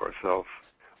aspect of ourself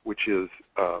which is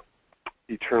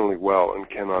eternally well and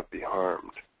cannot be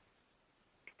harmed.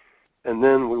 And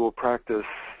then we will practice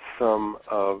some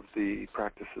of the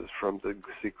practices from the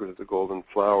Secret of the Golden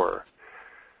Flower,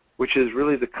 which is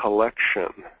really the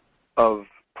collection of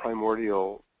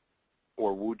primordial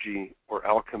or Wuji or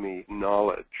alchemy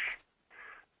knowledge.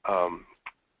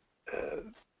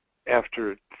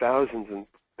 After thousands and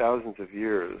thousands of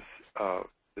years,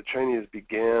 the Chinese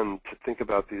began to think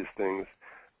about these things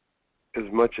as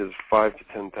much as 5,000 to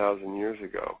 10,000 years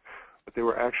ago. But they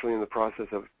were actually in the process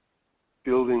of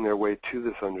building their way to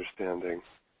this understanding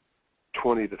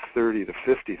 20 to 30 to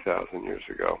 50,000 years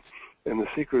ago. And the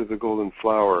Secret of the Golden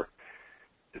Flower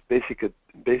is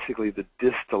basically the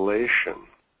distillation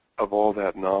of all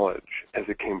that knowledge as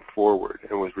it came forward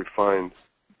and was refined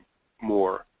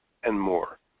more and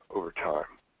more over time.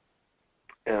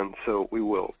 And so we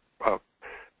will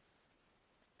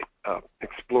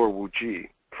explore Wuji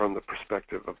from the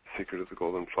perspective of the Secret of the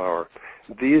Golden Flower.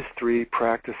 These three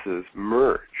practices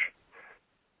merge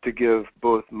to give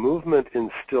both movement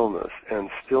in stillness and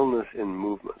stillness in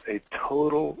movement, a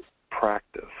total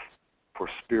practice for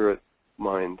spirit,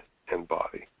 mind, and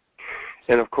body.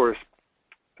 And of course,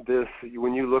 this,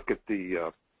 when you look at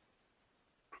the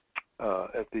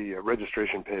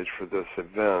registration page for this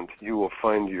event, you will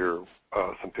find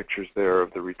some pictures there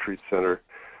of the retreat center.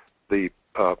 The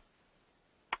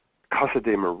Casa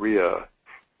de Maria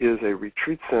is a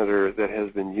retreat center that has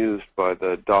been used by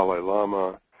the Dalai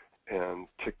Lama and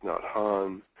Thich Nhat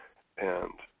Hanh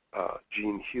and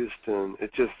Gene Houston.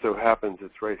 It just so happens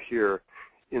it's right here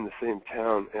in the same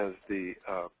town as the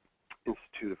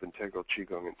Institute of Integral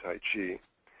Qigong and Tai Chi.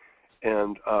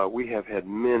 And we have had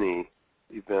many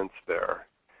events there.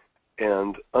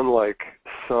 And unlike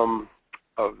some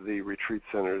of the retreat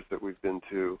centers that we've been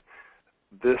to,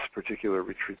 this particular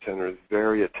retreat center is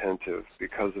very attentive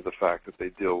because of the fact that they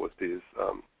deal with these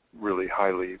really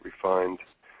highly refined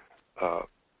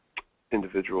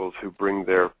individuals who bring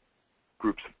their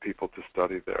groups of people to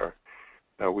study there.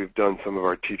 We've done some of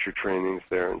our teacher trainings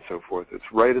there and so forth.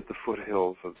 It's right at the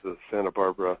foothills of the Santa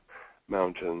Barbara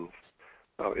Mountains.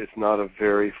 It's not a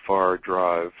very far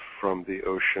drive from the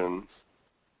ocean.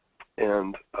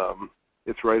 And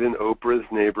it's right in Oprah's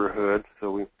neighborhood,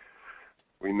 so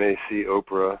we may see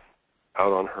Oprah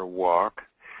out on her walk.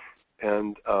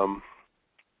 And oh,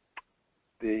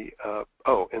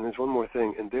 and there's one more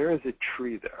thing, and there is a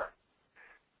tree there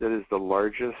that is the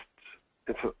largest.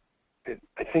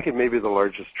 I think it may be the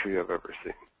largest tree I've ever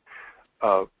seen.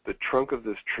 The trunk of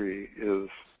this tree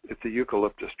it's a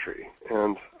eucalyptus tree,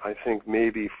 and I think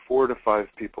maybe 4 to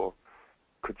 5 people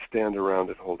could stand around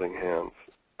it holding hands,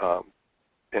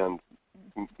 and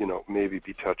maybe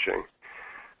be touching.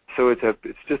 So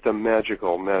it's just a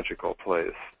magical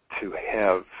place to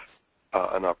have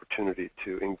an opportunity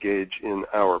to engage in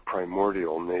our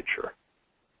primordial nature.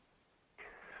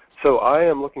 So I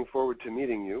am looking forward to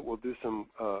meeting you. We'll do some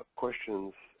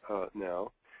questions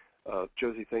now.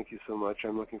 Josie, thank you so much.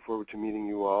 I'm looking forward to meeting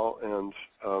you all, and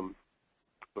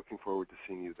looking forward to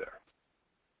seeing you there.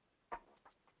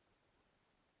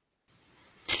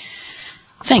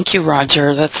 Thank you,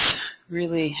 Roger. That's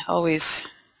really always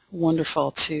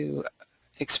wonderful to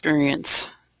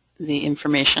experience the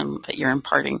information that you're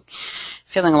imparting.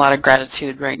 Feeling a lot of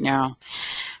gratitude right now.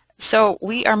 So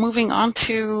we are moving on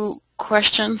to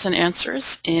questions and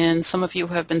answers, and some of you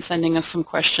have been sending us some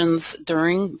questions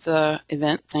during the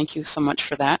event. Thank you so much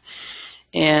for that.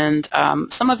 And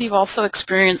some of you have also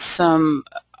experienced some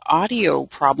audio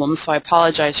problems, so I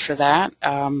apologize for that.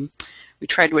 We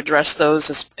tried to address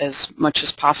those as much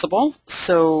as possible.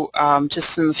 So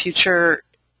just in the future,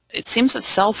 it seems that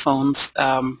cell phones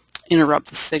interrupt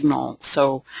the signal,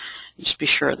 so just be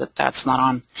sure that that's not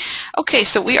on. Okay,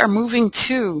 so we are moving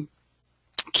to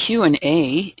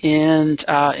Q&A, and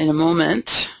in a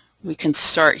moment we can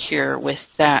start here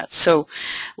with that. So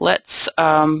let's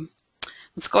go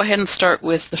ahead and start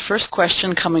with the first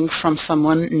question coming from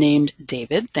someone named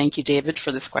David. Thank you, David,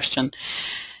 for this question.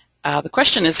 The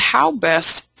question is, how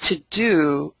best to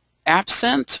do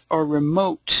absent or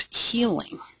remote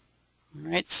healing? All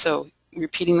right, so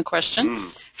repeating the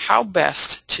question, how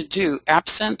best to do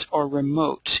absent or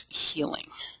remote healing?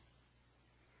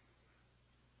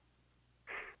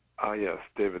 Yes,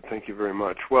 David, thank you very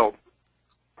much. Well,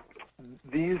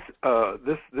 this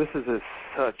is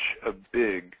such a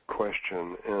big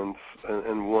question, and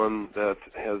one that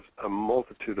has a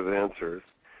multitude of answers.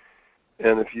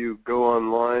 And if you go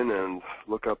online and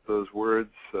look up those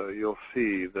words, you'll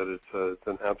see that it's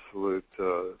an absolute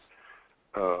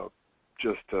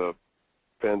just a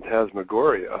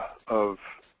phantasmagoria of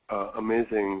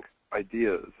amazing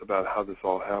ideas about how this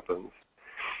all happens.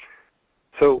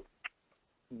 So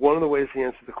one of the ways to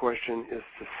answer the question is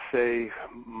to say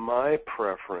my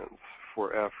preference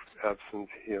for absence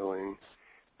healing,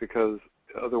 because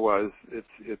otherwise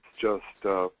it's just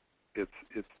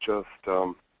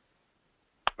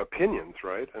opinions,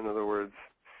 right? In other words,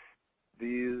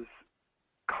 these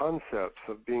concepts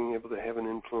of being able to have an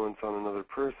influence on another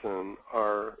person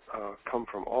are come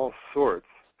from all sorts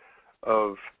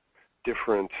of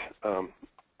different,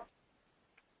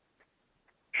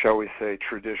 shall we say,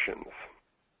 traditions.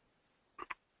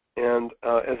 And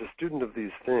as a student of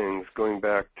these things, going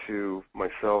back to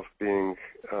myself being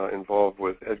involved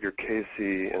with Edgar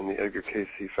Cayce and the Edgar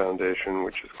Cayce Foundation,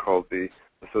 which is called the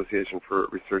Association for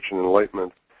Research and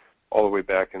Enlightenment, all the way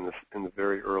back in the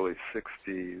very early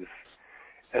 60s,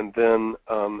 and then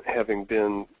having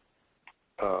been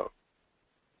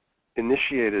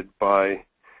initiated by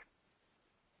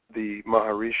the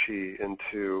Maharishi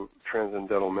into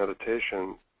transcendental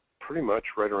meditation pretty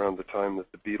much right around the time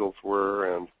that the Beatles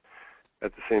were, and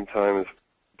at the same time as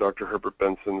Dr. Herbert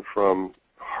Benson from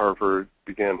Harvard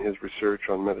began his research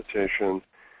on meditation.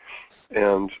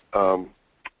 And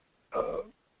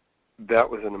that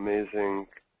was an amazing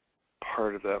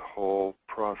part of that whole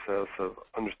process of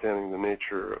understanding the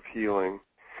nature of healing.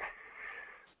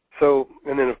 So,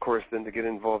 and then of course, then to get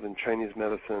involved in Chinese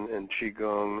medicine and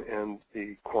Qigong and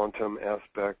the quantum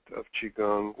aspect of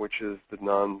Qigong, which is the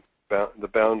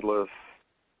boundless,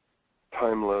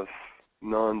 timeless,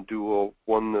 non-dual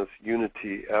oneness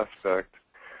unity aspect.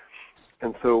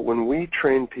 And so when we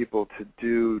train people to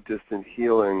do distant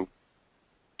healing,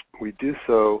 we do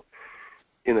so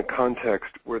in a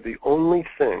context where the only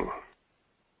thing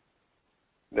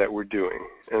that we're doing,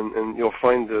 and you'll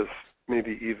find this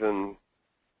maybe even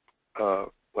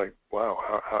like,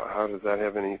 wow, how does that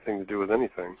have anything to do with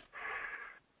anything?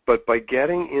 But by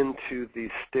getting into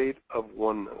the state of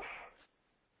oneness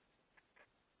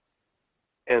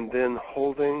and then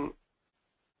holding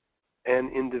an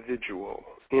individual,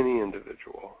 any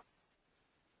individual,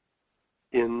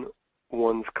 in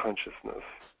one's consciousness,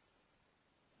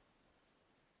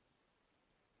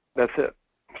 that's it.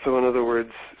 So in other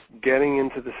words, getting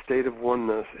into the state of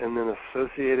oneness and then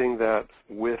associating that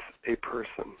with a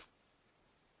person.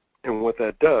 And what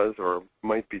that does, or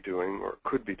might be doing, or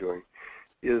could be doing,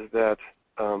 is that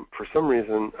for some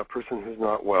reason a person who's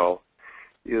not well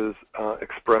is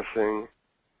expressing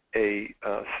a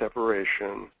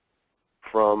separation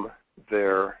from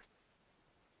their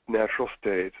natural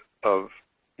state of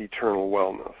eternal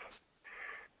wellness.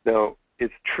 Now,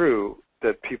 it's true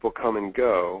that people come and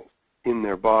go in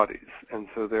their bodies, and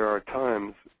so there are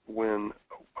times when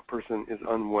a person is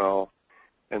unwell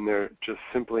and they're just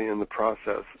simply in the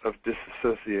process of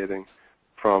disassociating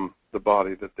from the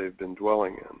body that they've been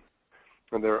dwelling in.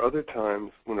 And there are other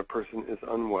times when a person is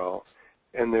unwell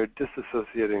and they're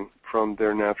disassociating from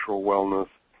their natural wellness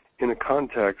in a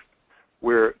context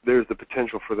where there's the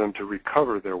potential for them to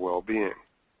recover their well-being.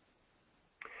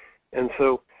 And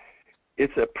so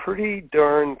it's a pretty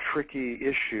darn tricky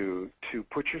issue to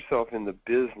put yourself in the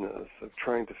business of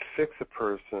trying to fix a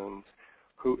person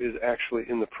who is actually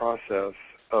in the process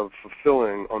of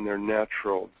fulfilling on their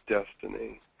natural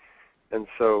destiny. And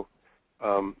so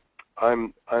I'm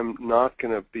not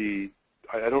going to be,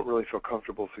 I don't really feel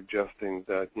comfortable suggesting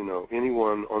that, you know,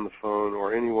 anyone on the phone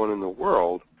or anyone in the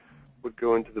world would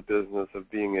go into the business of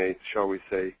being a, shall we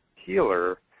say,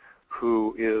 healer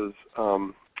who is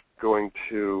going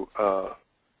to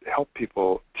help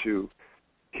people to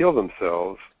heal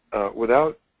themselves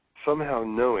without somehow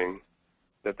knowing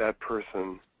that that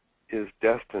person is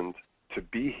destined to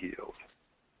be healed.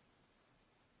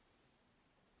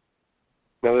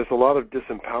 Now, there's a lot of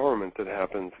disempowerment that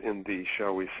happens in the,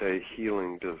 shall we say,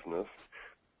 healing business,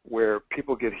 where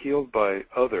people get healed by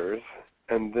others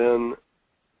and then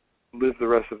live the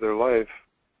rest of their life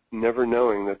never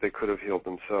knowing that they could have healed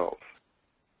themselves.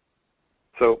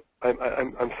 So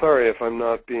I'm sorry if I'm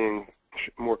not being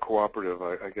more cooperative,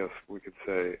 I guess we could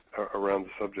say, around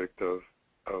the subject of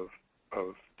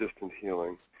distant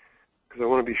healing, because I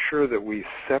want to be sure that we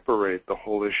separate the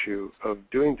whole issue of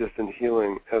doing distant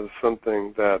healing as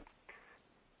something that,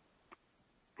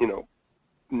 you know,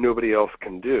 nobody else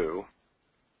can do,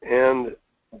 and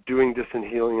doing distant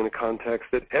healing in a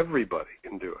context that everybody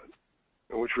can do it.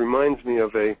 Which reminds me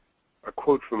of a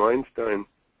quote from Einstein,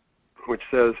 which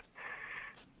says,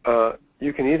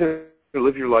 you can either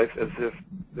live your life as if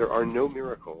there are no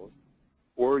miracles,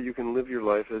 or you can live your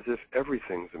life as if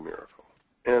everything's a miracle.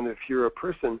 And if you're a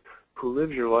person who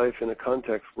lives your life in a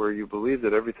context where you believe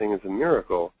that everything is a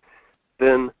miracle,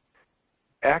 then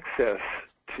access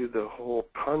to the whole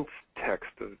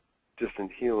context of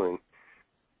distant healing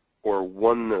or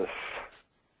oneness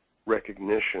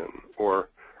recognition or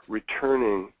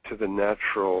returning to the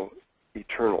natural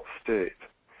eternal state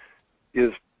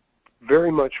is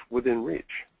very much within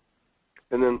reach.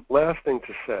 And then last thing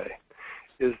to say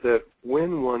is that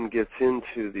when one gets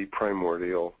into the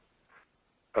primordial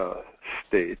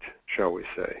state, shall we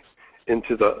say,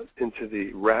 into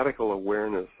the radical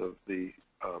awareness of the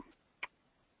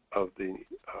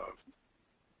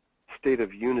state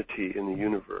of unity in the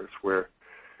universe, where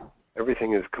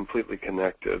everything is completely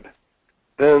connected,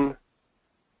 then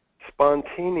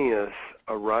spontaneous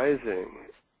arising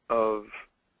of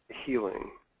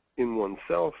healing in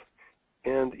oneself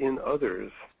and in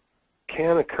others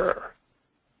can occur,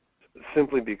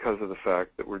 simply because of the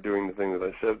fact that we're doing the thing that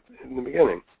I said in the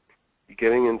beginning,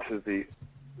 getting into the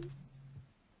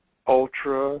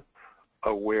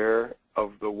ultra-aware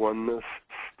of the oneness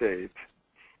state,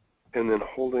 and then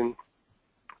holding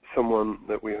someone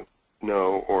that we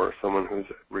know or someone who's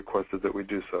requested that we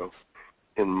do so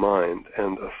in mind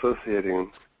and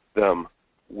associating them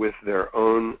with their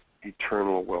own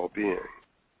eternal well-being.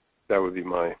 That would be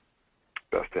my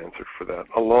best answer for that.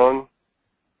 A long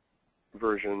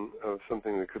version of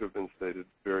something that could have been stated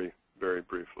very, very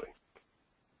briefly.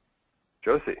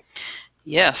 Josie.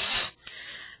 Yes.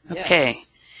 Okay.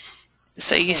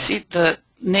 So you see the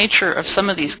nature of some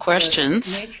of these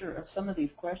questions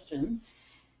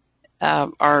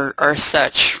are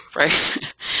such,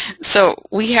 right? So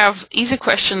we have easy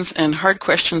questions and hard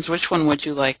questions. Which one would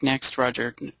you like next,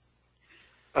 Roger?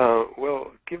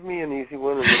 Well, give me an easy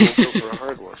one and then we'll go for a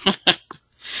hard one.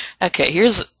 Okay,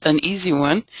 here's an easy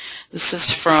one. This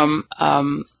is from,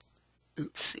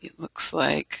 let's see, it looks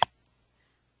like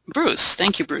Bruce.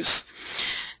 Thank you, Bruce.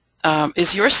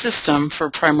 Is your system for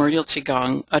Primordial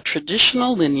Qigong a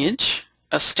traditional lineage,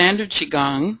 a standard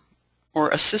Qigong, or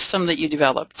a system that you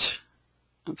developed?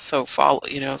 So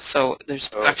so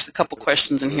there's actually a couple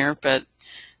questions in here, but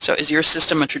so is your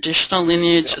system a traditional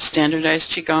lineage, a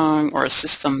standardized Qigong, or a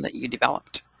system that you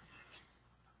developed?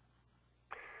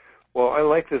 Well, I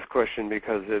like this question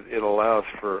because it allows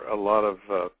for a lot of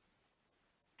a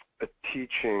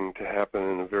teaching to happen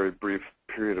in a very brief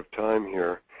period of time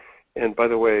here. And by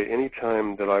the way, any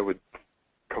time that I would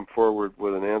come forward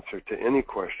with an answer to any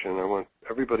question, I want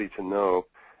everybody to know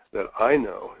that I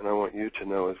know, and I want you to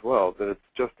know as well, that it's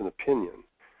just an opinion.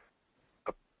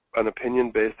 An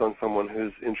opinion based on someone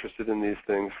who's interested in these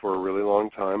things for a really long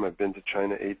time. I've been to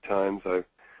China 8 times. I've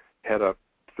had a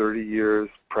 30 years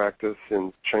practice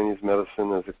in Chinese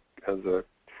medicine as a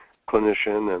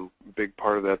clinician, and a big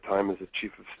part of that time as a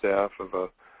chief of staff of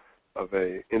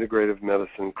a integrative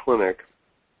medicine clinic.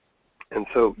 And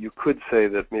so you could say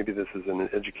that maybe this is an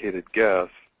educated guess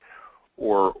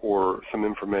or some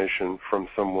information from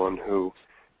someone who,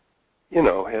 you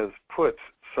know, has put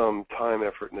some time,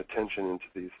 effort, and attention into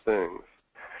these things.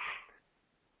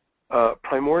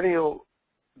 Primordial,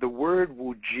 the word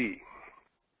Wuji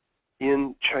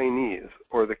in Chinese,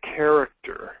 or the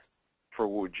character for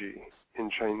Wuji in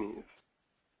Chinese,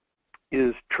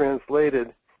 is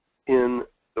translated in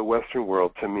the Western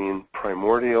world to mean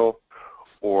primordial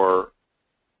or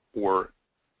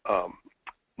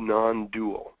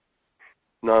non-dual.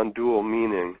 Non-dual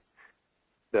meaning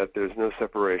that there's no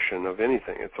separation of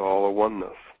anything. It's all a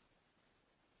oneness.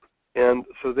 And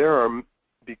so there are,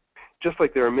 just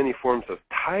like there are many forms of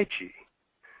Tai Chi,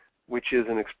 which is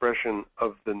an expression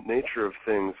of the nature of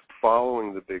things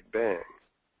following the Big Bang,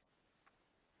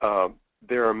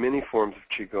 there are many forms of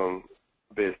Qigong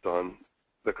based on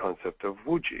the concept of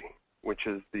Wuji, which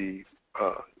is the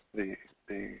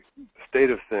state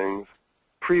of things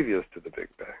previous to the Big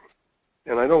Bang.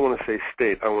 And I don't want to say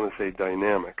state, I want to say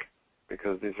dynamic,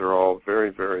 because these are all very,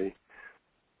 very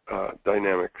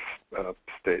dynamic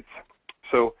states.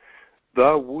 So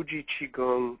the Wuji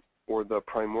Qigong, or the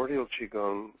Primordial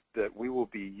Qigong, that we will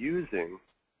be using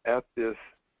at this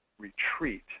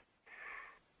retreat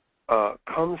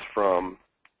comes from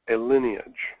a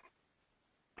lineage.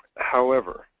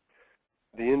 However,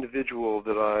 the individual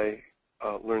that I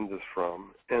learned this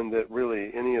from, and that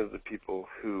really any of the people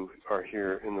who are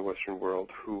here in the Western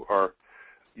world who are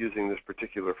using this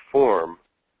particular form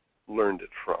learned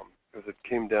it from, because it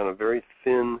came down a very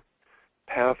thin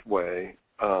pathway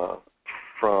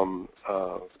from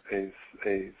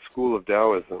a school of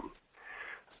Taoism.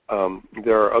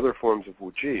 There are other forms of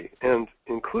Wuji, and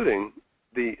including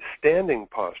the standing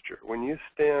posture. When you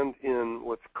stand in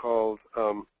what's called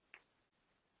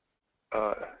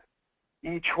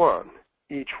Yi Chuan,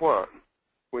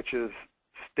 which is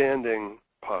standing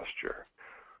posture,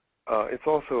 it's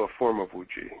also a form of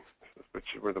Wuji,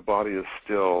 where the body is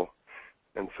still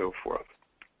and so forth.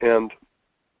 And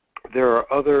there are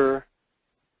other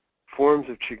forms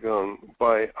of Qigong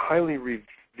by highly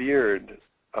revered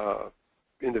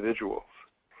individuals.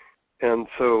 And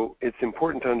so it's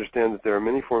important to understand that there are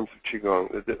many forms of Qigong,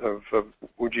 of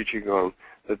Wuji Qigong,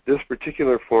 that this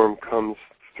particular form comes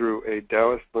through a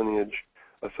Taoist lineage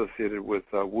associated with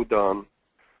Wudang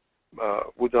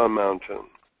Mountain.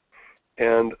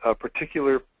 And a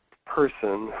particular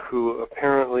person who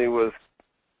apparently was,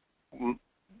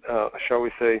 shall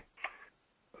we say,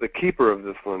 the keeper of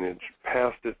this lineage,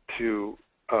 passed it to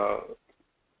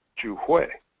Zhu Hui.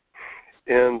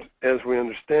 And as we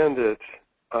understand it,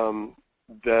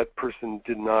 that person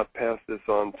did not pass this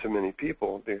on to many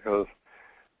people, because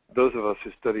those of us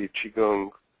who study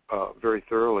Qigong very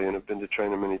thoroughly and have been to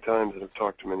China many times and have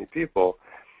talked to many people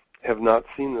have not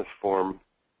seen this form.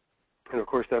 And of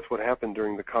course that's what happened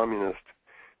during the communist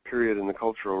period in the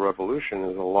Cultural Revolution,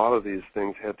 is a lot of these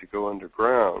things had to go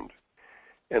underground.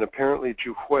 And apparently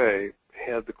Zhu Hui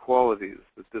had the qualities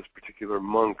that this particular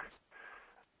monk,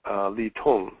 Li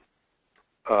Tong,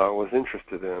 was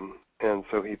interested in, and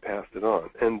so he passed it on.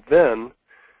 And then,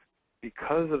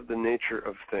 because of the nature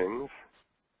of things,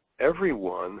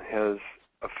 everyone has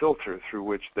a filter through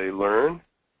which they learn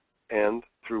and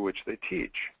through which they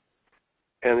teach.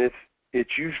 And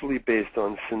it's usually based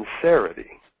on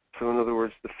sincerity. So in other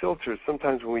words, the filter,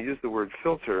 sometimes when we use the word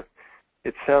filter,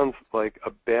 it sounds like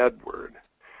a bad word.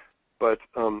 But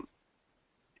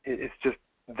it's just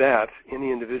that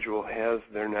any individual has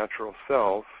their natural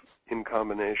self in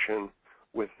combination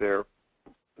with their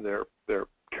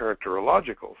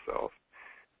characterological self,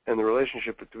 and the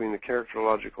relationship between the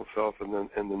characterological self and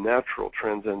the natural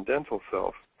transcendental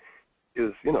self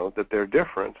is, that they're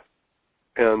different.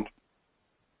 And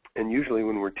usually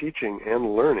when we're teaching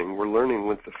and learning, we're learning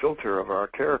with the filter of our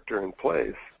character in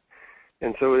place.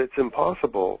 And so it's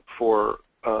impossible for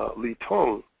Li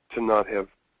Tong to not have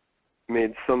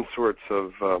made some sorts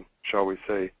of, shall we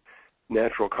say,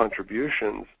 natural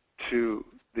contributions to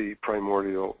the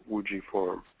primordial Wuji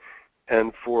form,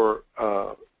 and for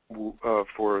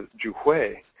Zhu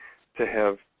Hui to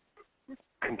have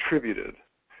contributed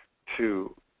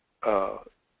to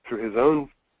through his own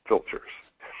filters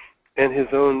and his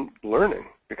own learning,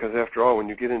 because after all, when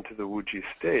you get into the Wuji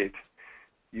state,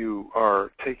 you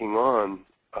are taking on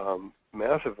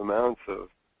massive amounts of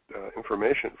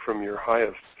information from your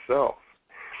highest self,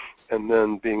 and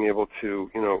then being able to,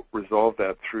 resolve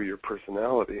that through your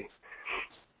personality.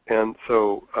 And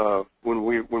so when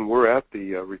we're at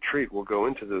the retreat, we'll go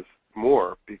into this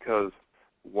more, because,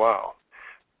 wow,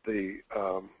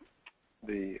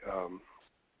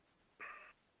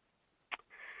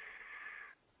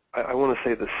 I want to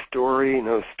say the story,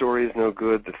 no story is no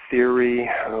good. The theory,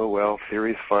 oh well,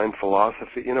 theory's fine.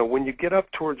 Philosophy, when you get up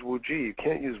towards Wuji, you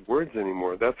can't use words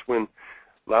anymore. That's when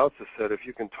Lao Tzu said, if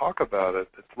you can talk about it,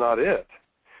 it's not it.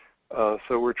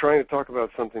 So we're trying to talk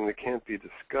about something that can't be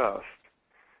discussed.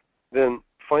 Then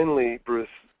finally, Bruce,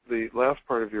 the last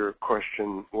part of your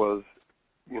question was,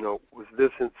 was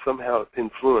this somehow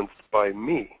influenced by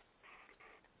me?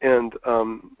 And,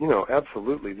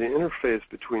 absolutely. The interface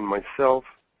between myself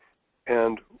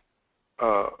and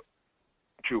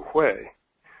Zhu Zhu Hui,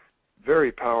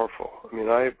 very powerful. I mean,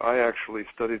 I actually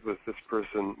studied with this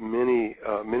person many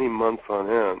months on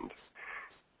end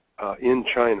in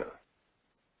China.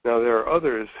 Now, there are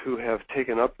others who have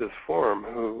taken up this form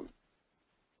who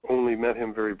only met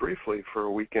him very briefly for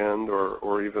a weekend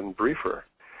or even briefer.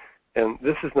 And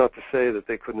this is not to say that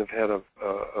they couldn't have had a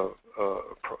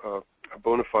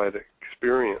bona fide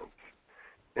experience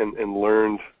and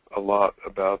learned a lot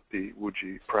about the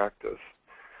Wuji practice.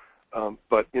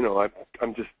 But, you know,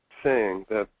 I'm just saying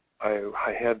that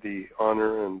I had the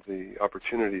honor and the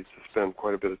opportunity to spend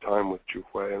quite a bit of time with Zhu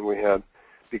Hui, and we had,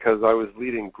 because I was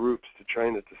leading groups to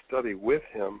China to study with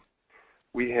him,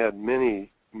 we had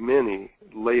many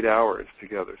late hours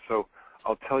together. So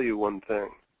I'll tell you one thing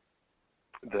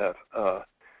that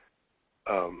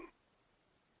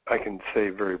I can say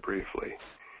very briefly,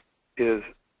 is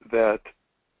that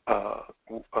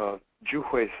Zhu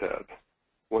Hui said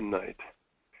one night,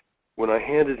 when I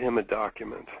handed him a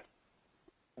document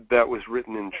that was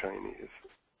written in Chinese,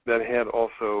 that had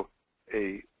also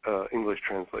a English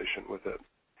translation with it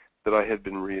that I had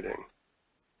been reading,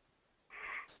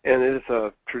 and it is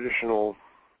a traditional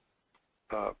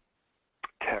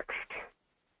text,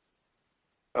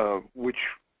 which,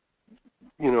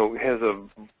 you know, has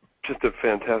just a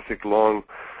fantastic long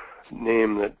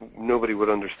name that nobody would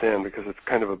understand because it's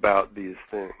kind of about these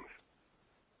things.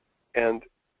 And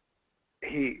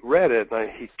he read it,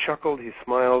 and he chuckled, he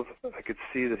smiled. I could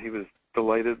see that he was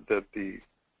delighted that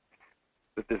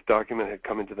this document had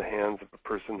come into the hands of a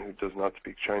person who does not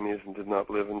speak Chinese and did not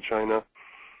live in China,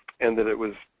 and that it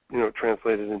was, you know,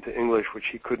 translated into English, which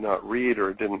he could not read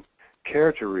or didn't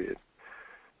care to read.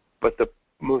 But the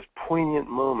most poignant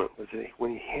moment was that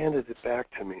when he handed it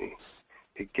back to me,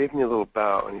 he gave me a little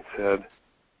bow and he said,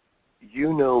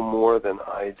 "You know more than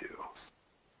I do."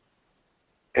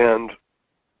 And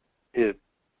it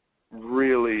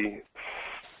really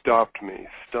stopped me,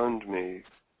 stunned me,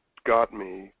 got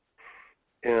me,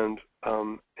 and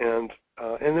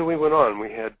then we went on.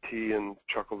 We had tea and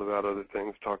chuckled about other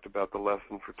things, talked about the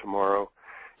lesson for tomorrow.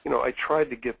 You know, I tried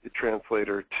to get the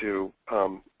translator to,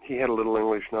 he had a little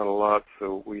English, not a lot,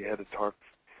 so we had to talk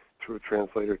through a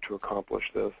translator to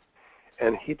accomplish this.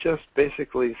 And he just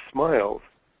basically smiled.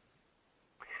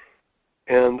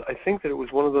 And I think that it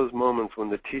was one of those moments when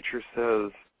the teacher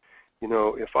says, you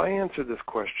know, if I answer this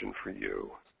question for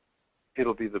you,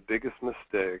 it'll be the biggest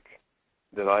mistake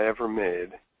that I ever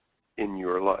made in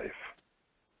your life.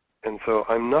 And so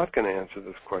I'm not going to answer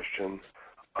this question.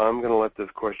 I'm going to let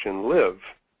this question live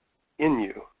in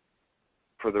you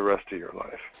for the rest of your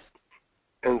life.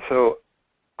 And so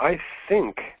I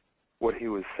think what he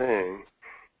was saying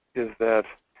is that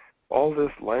all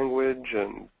this language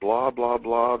and blah, blah,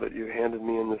 blah that you handed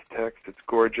me in this text, it's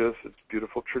gorgeous, it's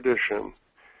beautiful tradition,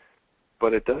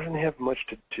 but it doesn't have much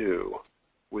to do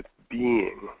with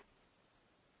being.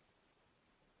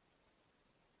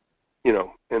 You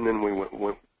know, and then we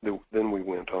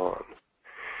went on.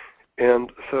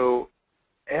 And so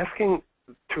asking,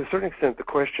 to a certain extent, the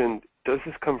question, does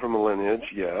this come from a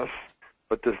lineage? Yes.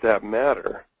 But does that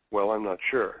matter? Well, I'm not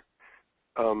sure.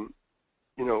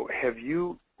 You know, have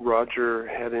you, Roger,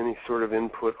 had any sort of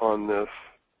input on this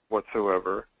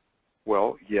whatsoever?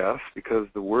 Well, yes, because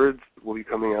the words will be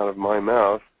coming out of my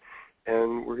mouth,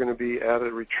 and we're going to be at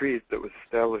a retreat that was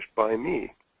established by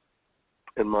me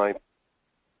and my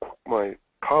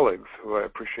colleagues, who I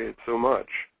appreciate so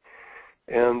much.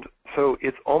 And so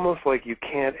it's almost like you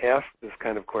can't ask this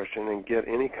kind of question and get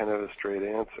any kind of a straight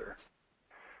answer.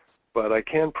 But I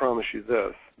can promise you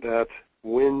this, that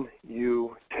when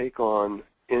you take on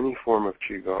any form of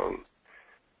Qigong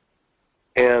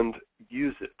and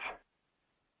use it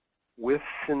with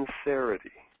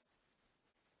sincerity,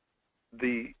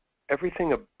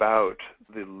 everything about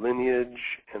the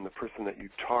lineage and the person that you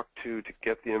talk to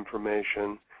get the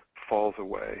information falls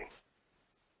away.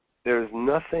 There's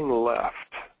nothing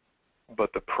left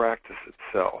but the practice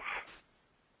itself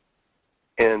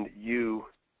and you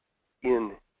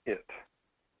in it.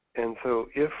 And so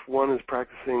if one is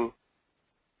practicing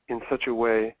in such a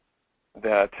way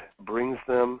that brings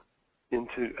them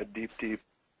into a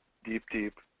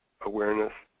deep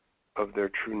awareness of their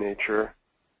true nature,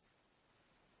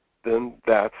 then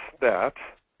that's that.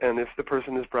 And if the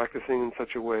person is practicing in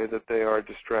such a way that they are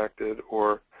distracted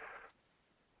or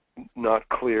not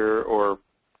clear or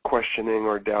questioning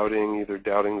or doubting, either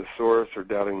doubting the source or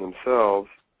doubting themselves,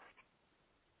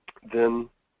 then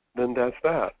that's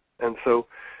that. And so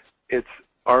it's,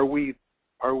 are we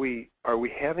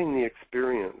having the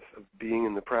experience of being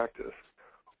in the practice,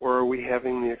 or are we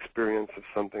having the experience of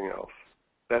something else?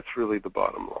 That's really the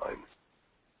bottom line.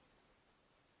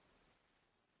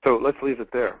 So let's leave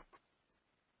it there.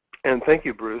 And thank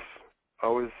you, Bruce.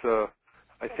 I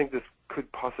think this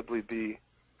could possibly be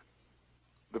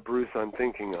the Bruce I'm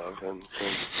thinking of, and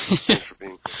thanks for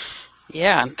being here.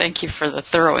 Yeah, and thank you for the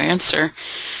thorough answer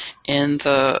and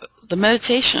the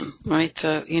meditation, right?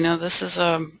 This is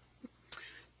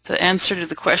the answer to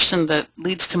the question that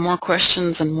leads to more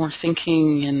questions and more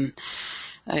thinking, and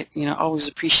always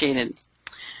appreciated.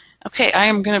 Okay, I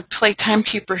am going to play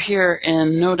timekeeper here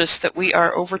and notice that we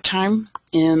are over time,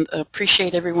 and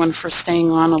appreciate everyone for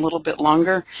staying on a little bit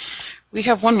longer. We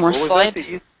have one more slide. Was that the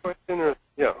easy question? Or,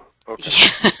 yeah, okay.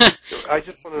 So I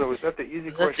just want to know, was that the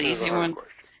easy question or the hard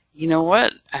question? You know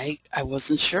what? I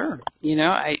wasn't sure.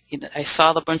 I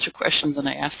saw the bunch of questions and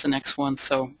I asked the next one,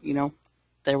 so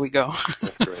there we go.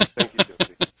 That's great. Thank you,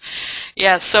 Josie.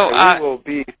 Yeah. So and we will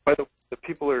be. By the way, the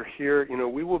people are here.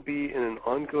 We will be in an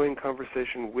ongoing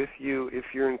conversation with you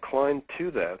if you're inclined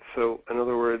to that. So, in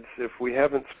other words, if we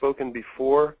haven't spoken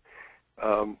before,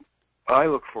 I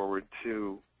look forward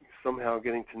to somehow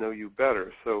getting to know you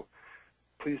better. So,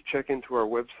 please check into our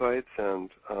websites, and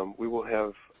we will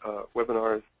have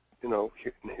webinars,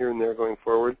 here and there going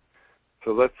forward.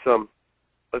 So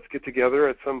let's get together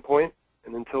at some point,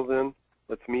 and until then,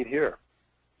 let's meet here.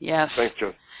 Yes. Thanks,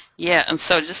 Joe. Yeah, and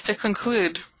so just to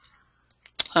conclude,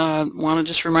 want to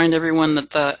just remind everyone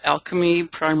that the Alchemy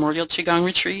Primordial Qigong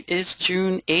Retreat is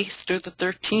June 8th through the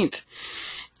 13th.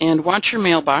 And watch your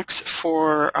mailbox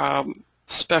for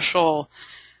special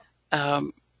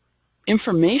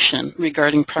information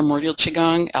regarding Primordial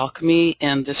Qigong, alchemy,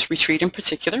 and this retreat in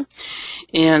particular.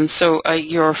 And so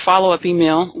your follow-up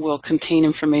email will contain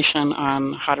information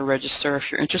on how to register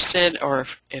if you're interested, or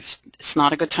if it's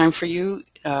not a good time for you,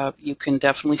 you can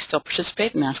definitely still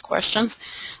participate and ask questions.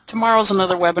 Tomorrow's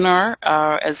another webinar,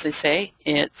 as they say.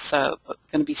 It's going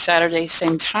to be Saturday,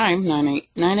 same time, 9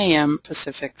 a.m.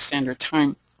 Pacific Standard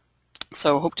Time.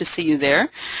 So hope to see you there.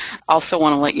 Also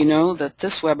want to let you know that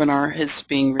this webinar is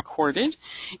being recorded,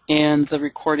 and the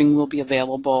recording will be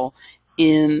available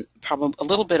in probably a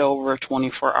little bit over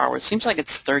 24 hours. Seems like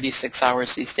it's 36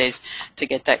 hours these days to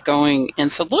get that going, and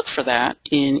so look for that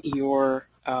in your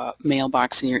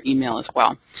mailbox and your email as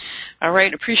well. All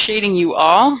right, appreciating you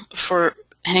all for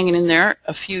hanging in there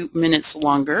a few minutes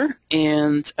longer,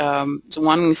 and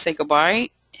wanting to say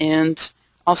goodbye, and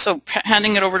also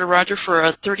handing it over to Roger for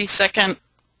a 30-second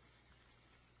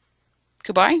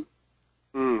goodbye.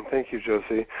 Thank you,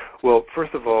 Josie. Well,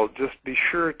 first of all, just be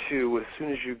sure to, as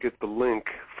soon as you get the link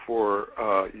for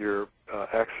your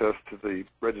access to the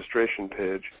registration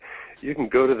page, you can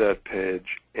go to that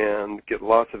page and get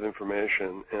lots of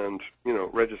information and,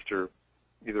 register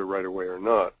either right away or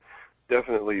not.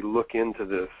 Definitely look into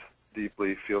this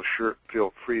deeply. Feel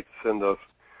free to send us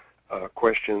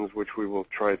questions, which we will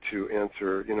try to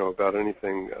answer, about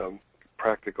anything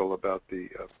practical about the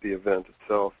event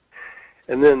itself.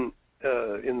 And then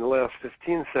in the last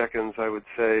 15 seconds, I would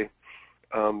say,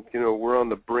 we're on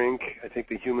the brink. I think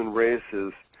the human race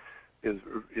is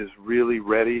really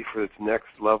ready for its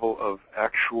next level of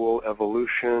actual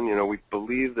evolution. We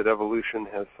believe that evolution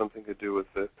has something to do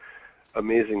with the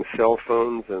amazing cell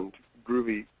phones and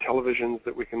groovy televisions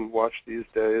that we can watch these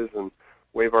days and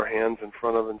wave our hands in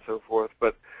front of and so forth.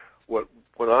 But what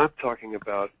I'm talking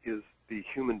about is the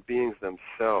human beings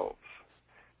themselves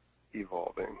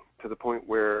evolving to the point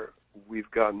where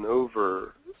we've gotten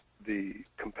over the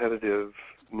competitive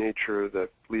nature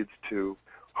that leads to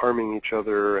harming each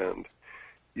other and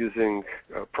using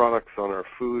products on our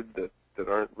food that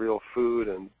aren't real food,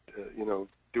 and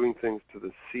doing things to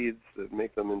the seeds that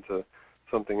make them into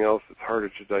something else that's harder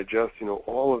to digest.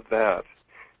 All of that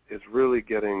is really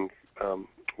getting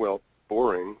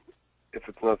boring. If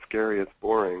it's not scary, it's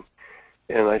boring.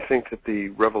 And I think that the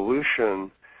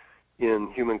revolution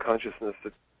in human consciousness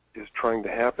that is trying to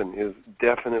happen is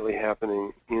definitely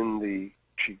happening in the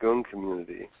Qigong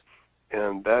community.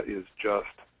 And that is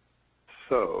just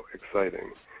so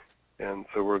exciting. And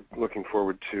so we're looking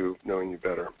forward to knowing you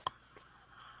better.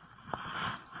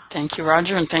 Thank you,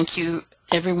 Roger, and thank you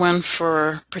everyone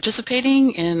for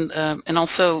participating, and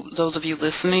also those of you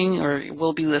listening or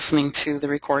will be listening to the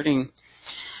recording.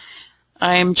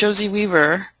 I'm Josie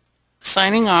Weaver,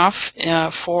 signing off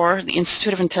for the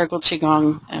Institute of Integral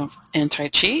Qigong and Tai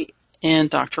Chi, and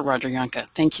Dr. Roger Jahnke.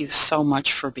 Thank you so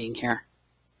much for being here.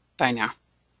 Bye now.